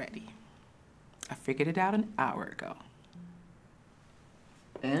out already. I figured it out an hour ago.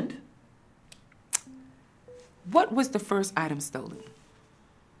 And? What was the first item stolen?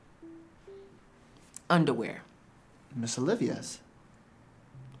 Underwear. Miss Olivia's.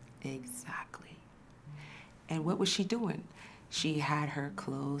 Exactly. And what was she doing? She had her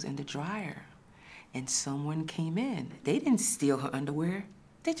clothes in the dryer, and someone came in. They didn't steal her underwear.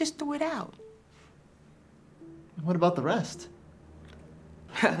 They just threw it out. What about the rest?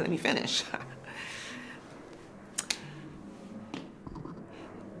 Let me finish.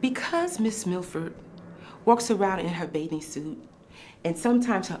 Because Miss Milford walks around in her bathing suit and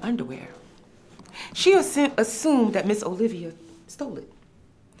sometimes her underwear, she assumed that Miss Olivia stole it.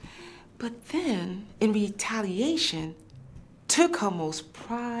 But then, in retaliation, took her most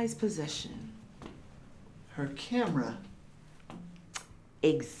prized possession. Her camera.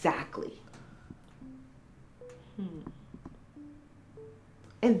 Exactly.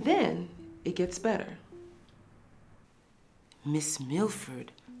 And then it gets better. Miss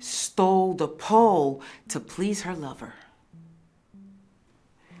Milford stole the pole to please her lover.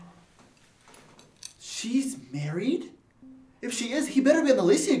 She's married? If she is, he better be on the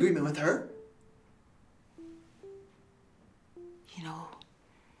leasing agreement with her. You know,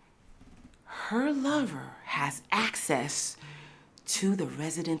 her lover has access to the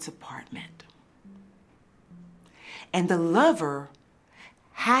resident's apartment. And the lover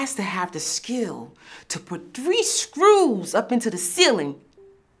has to have the skill to put 3 screws up into the ceiling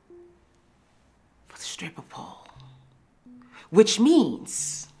for the stripper pole. Which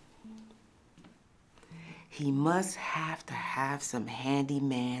means he must have to have some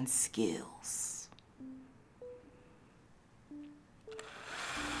handyman skills.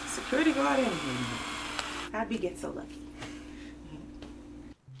 Security guard anyway. How'd we get so lucky?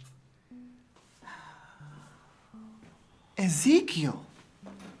 Ezekiel.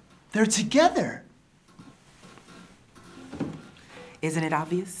 They're together. Isn't it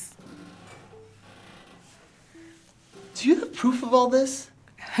obvious? Do you have proof of all this?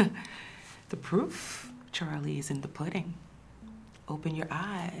 The proof, Charlie, is in the pudding. Open your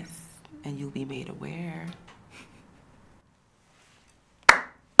eyes and you'll be made aware.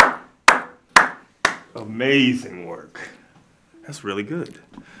 Amazing work. That's really good.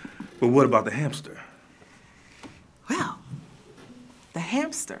 But what about the hamster? Well, the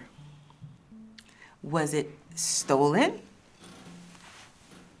hamster. Was it stolen?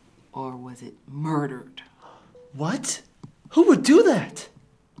 Or was it murdered? What? Who would do that?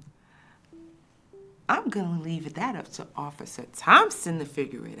 I'm gonna leave that up to Officer Thompson to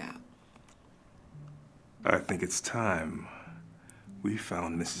figure it out. I think it's time we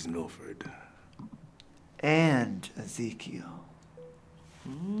found Mrs. Milford. And Ezekiel.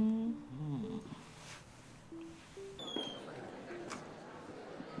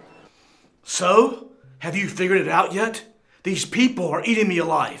 So, have you figured it out yet? These people are eating me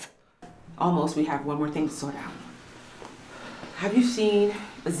alive. Almost. We have one more thing to sort out. Have you seen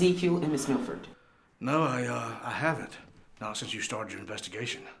Ezekiel and Miss Milford? No, I haven't. Not since you started your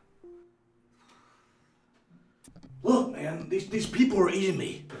investigation. Look, man, these people are eating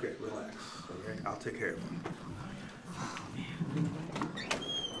me. Okay, relax. Okay, I'll take care of them.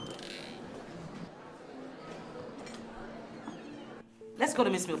 Let's go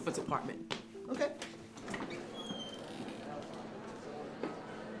to Miss Milford's apartment. Okay.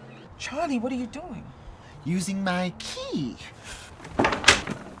 Charlie, what are you doing? Using my key.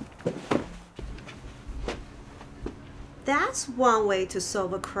 That's one way to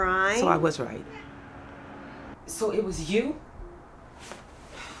solve a crime. So I was right. So it was you?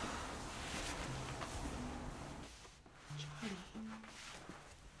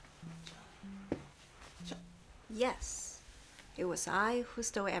 Yes, it was I who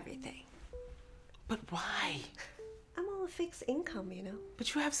stole everything. But why? I'm on a fixed income, you know.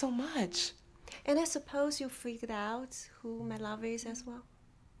 But you have so much. And I suppose you figured out who my lover is as well?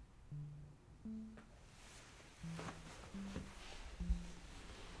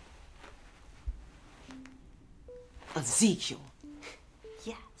 Ezekiel.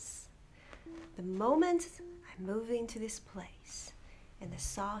 Yes. The moment I moved into this place and I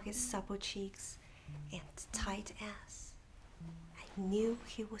saw his supple cheeks and tight ass, I knew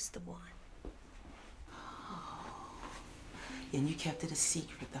he was the one. And you kept it a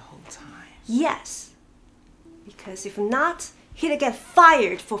secret the whole time. Yes. Because if not, he'd get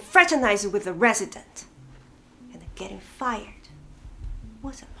fired for fraternizing with the resident. And getting fired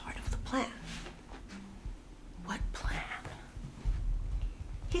wasn't part of the plan. What plan?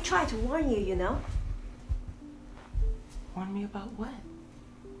 He tried to warn you, you know. Warn me about what?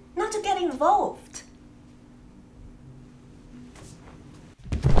 Not to get involved.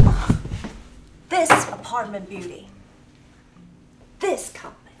 this apartment, beauty. This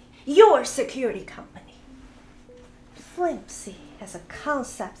company, your security company. Flimsy as a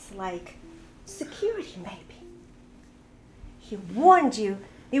concept like security, maybe. He warned you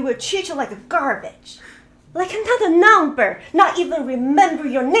he would treat you like a garbage. Like another number, not even remember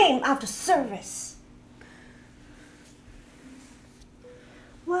your name after service.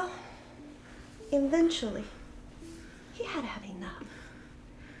 Well, eventually, he had enough.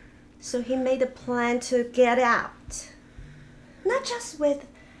 So he made a plan to get out. Not just with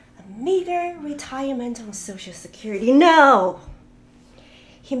a meager retirement on Social Security, no.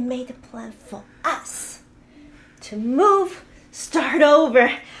 He made a plan for us to move, start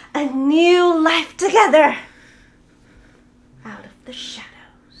over, a new life together. Out of the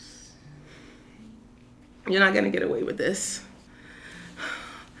shadows. You're not gonna get away with this.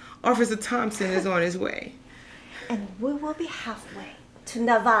 Officer Thompson is on his way. And we will be halfway to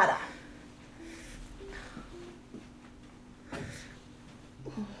Nevada.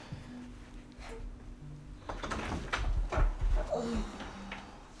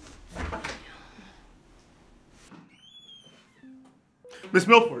 Miss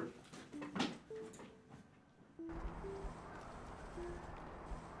Milford.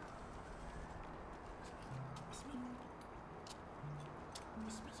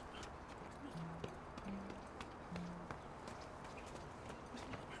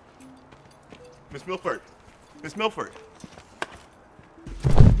 Miss Milford. Miss Milford.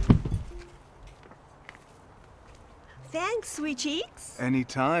 Thanks, sweet cheeks.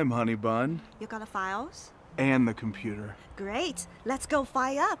 Anytime, honey bun. You got the files? And the computer. Great. Let's go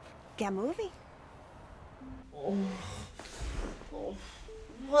fire up. Get moving. Oh.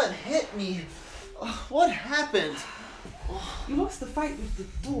 What hit me? What happened? You lost the fight with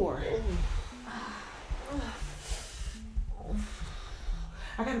the door.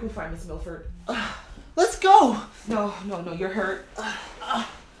 I gotta go find Miss Milford. Let's go! No, you're hurt.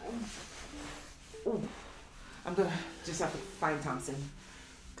 I'm gonna just have to find Thompson.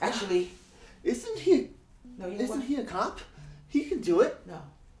 Actually, isn't he? No, you know isn't what? he a cop? He can do it. No.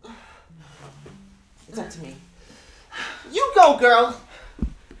 It's up to me. You go, girl.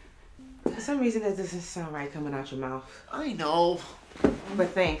 For some reason, that doesn't sound right coming out your mouth. I know. But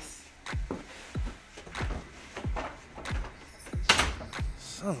thanks.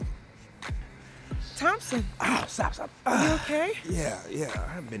 Son. Thompson. Ow, stop. Are you okay? Yeah.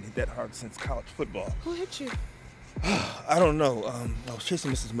 I haven't been hit that hard since college football. Who hit you? I don't know. I was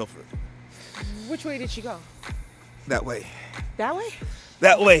chasing Mrs. Milford. Which way did she go? That way. That way?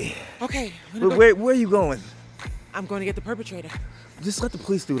 That way. Okay. Where are you going? I'm going to get the perpetrator. Just let the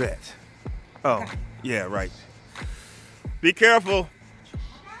police do that. Oh, yeah, right. Be careful.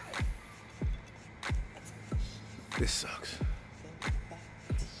 This sucks.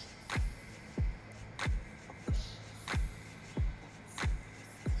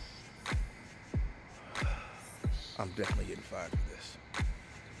 I'm definitely getting fired for this.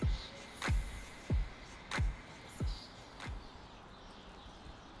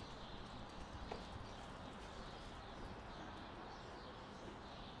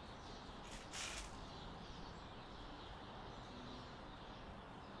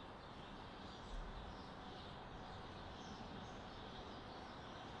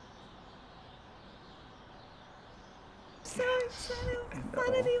 Sorry,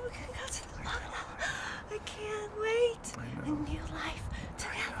 finally we can go to the mall. I can't wait. A new life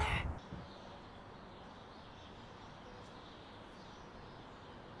together.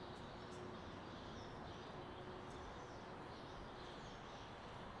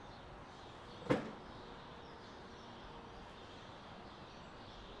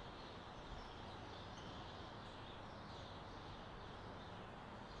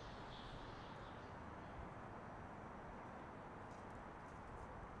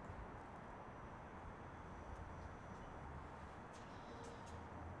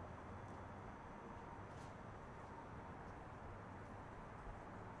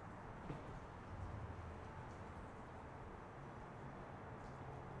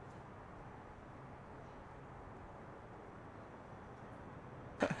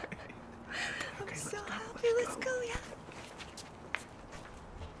 I'm so happy. Let's go, yeah.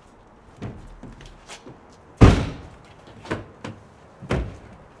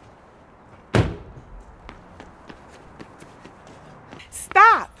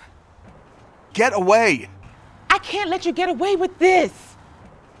 Stop! Get away! I can't let you get away with this.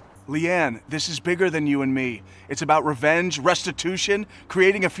 Leanne, this is bigger than you and me. It's about revenge, restitution,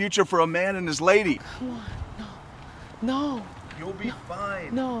 creating a future for a man and his lady. Come on, no. You'll be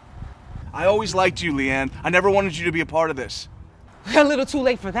fine. No. I always liked you, Leanne. I never wanted you to be a part of this. A little too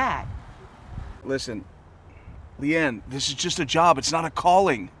late for that. Listen, Leanne, this is just a job. It's not a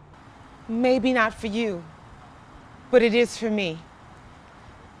calling. Maybe not for you, but it is for me.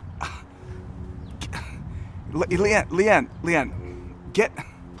 Leanne, get...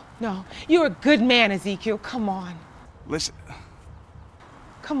 No, you're a good man, Ezekiel. Come on. Listen.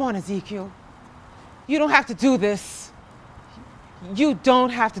 Come on, Ezekiel. You don't have to do this. You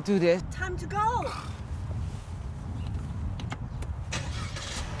don't have to do this. Time to go.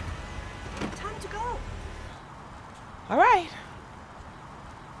 Time to go. All right.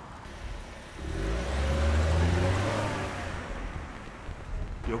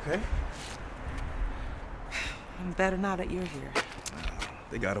 You okay? I'm better now that you're here.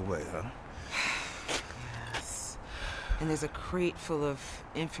 They got away, huh? Yes. And there's a crate full of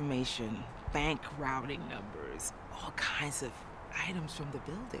information, bank routing numbers, all kinds of items from the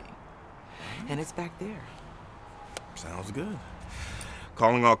building. And it's back there. Sounds good.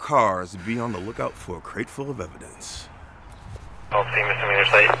 Calling all cars, be on the lookout for a crate full of evidence. I'll see misdemeanor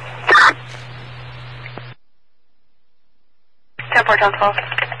site. 10-4, John 12.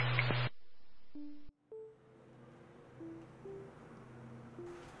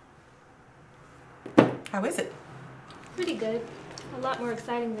 How is it? Pretty good. A lot more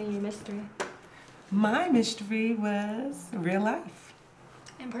exciting than your mystery. My mystery was real life.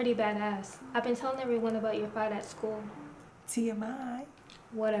 And pretty badass. I've been telling everyone about your fight at school. TMI.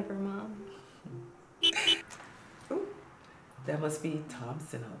 Whatever, Mom. Ooh, that must be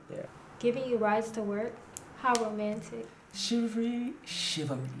Thompson out there. Giving you rides to work? How romantic. Chivalry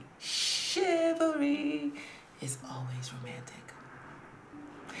is always romantic.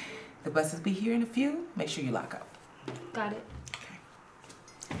 The bus will be here in a few. Make sure you lock up. Got it. Okay.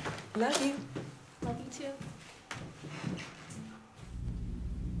 Love you. Love you too.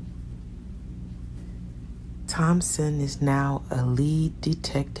 Thompson is now a lead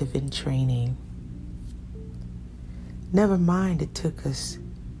detective in training. Never mind, it took us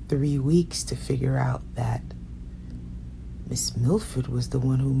 3 weeks to figure out that Miss Milford was the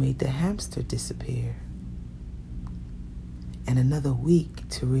one who made the hamster disappear. And another week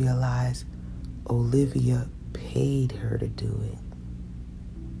to realize Olivia paid her to do it.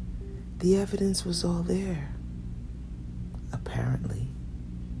 The evidence was all there, apparently.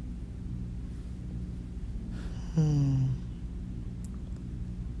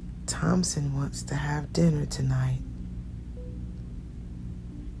 Thompson wants to have dinner tonight.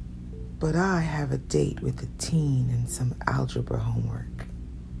 But I have a date with a teen and some algebra homework.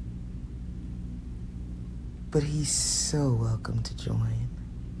 But he's so welcome to join.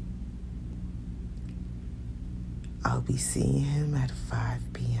 I'll be seeing him at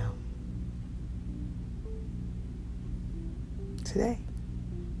 5 p.m. today.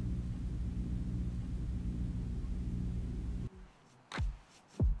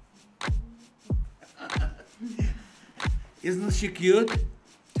 Isn't she cute?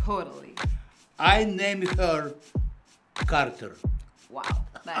 Totally. I named her Carter. Wow.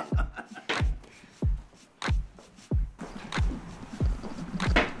 That...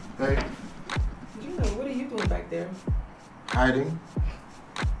 Hey, Gino, what are you doing back there? hiding.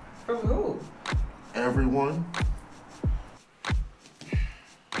 From who? Everyone.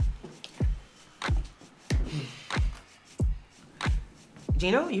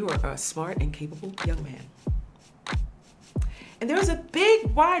 Gino, you are a smart and capable young man. And there's a big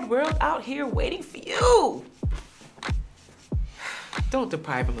wide world out here waiting for you. Don't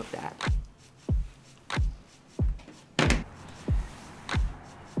deprive him of that.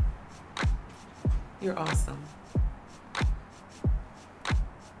 You're awesome.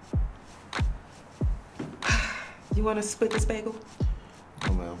 You want to split this bagel?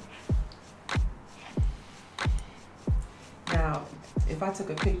 Oh, ma'am. Now, if I took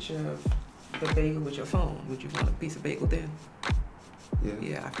a picture of the bagel with your phone, would you want a piece of bagel then? Yeah.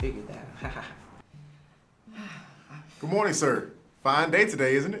 Yeah, I figured that. Good morning, sir. Fine day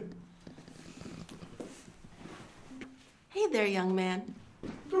today, isn't it? Hey there, young man.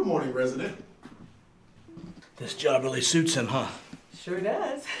 Good morning, resident. This job really suits him, huh? Sure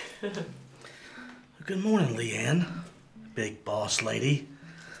does. Good morning, Leanne. Big boss lady.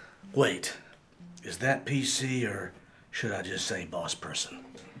 Wait, is that PC or should I just say boss person?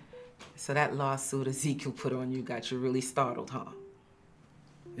 So that lawsuit Ezekiel put on you got you really startled, huh?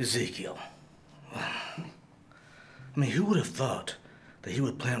 Ezekiel. I mean, who would have thought that he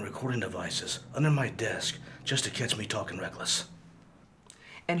would plant recording devices under my desk just to catch me talking reckless?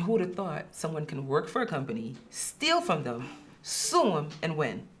 And who would have thought someone can work for a company, steal from them, sue them, and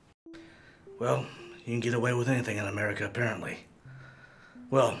win? Well, you can get away with anything in America, apparently.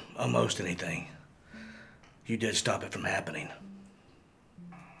 Well, almost anything. You did stop it from happening.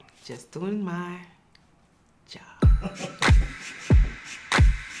 Just doing my job.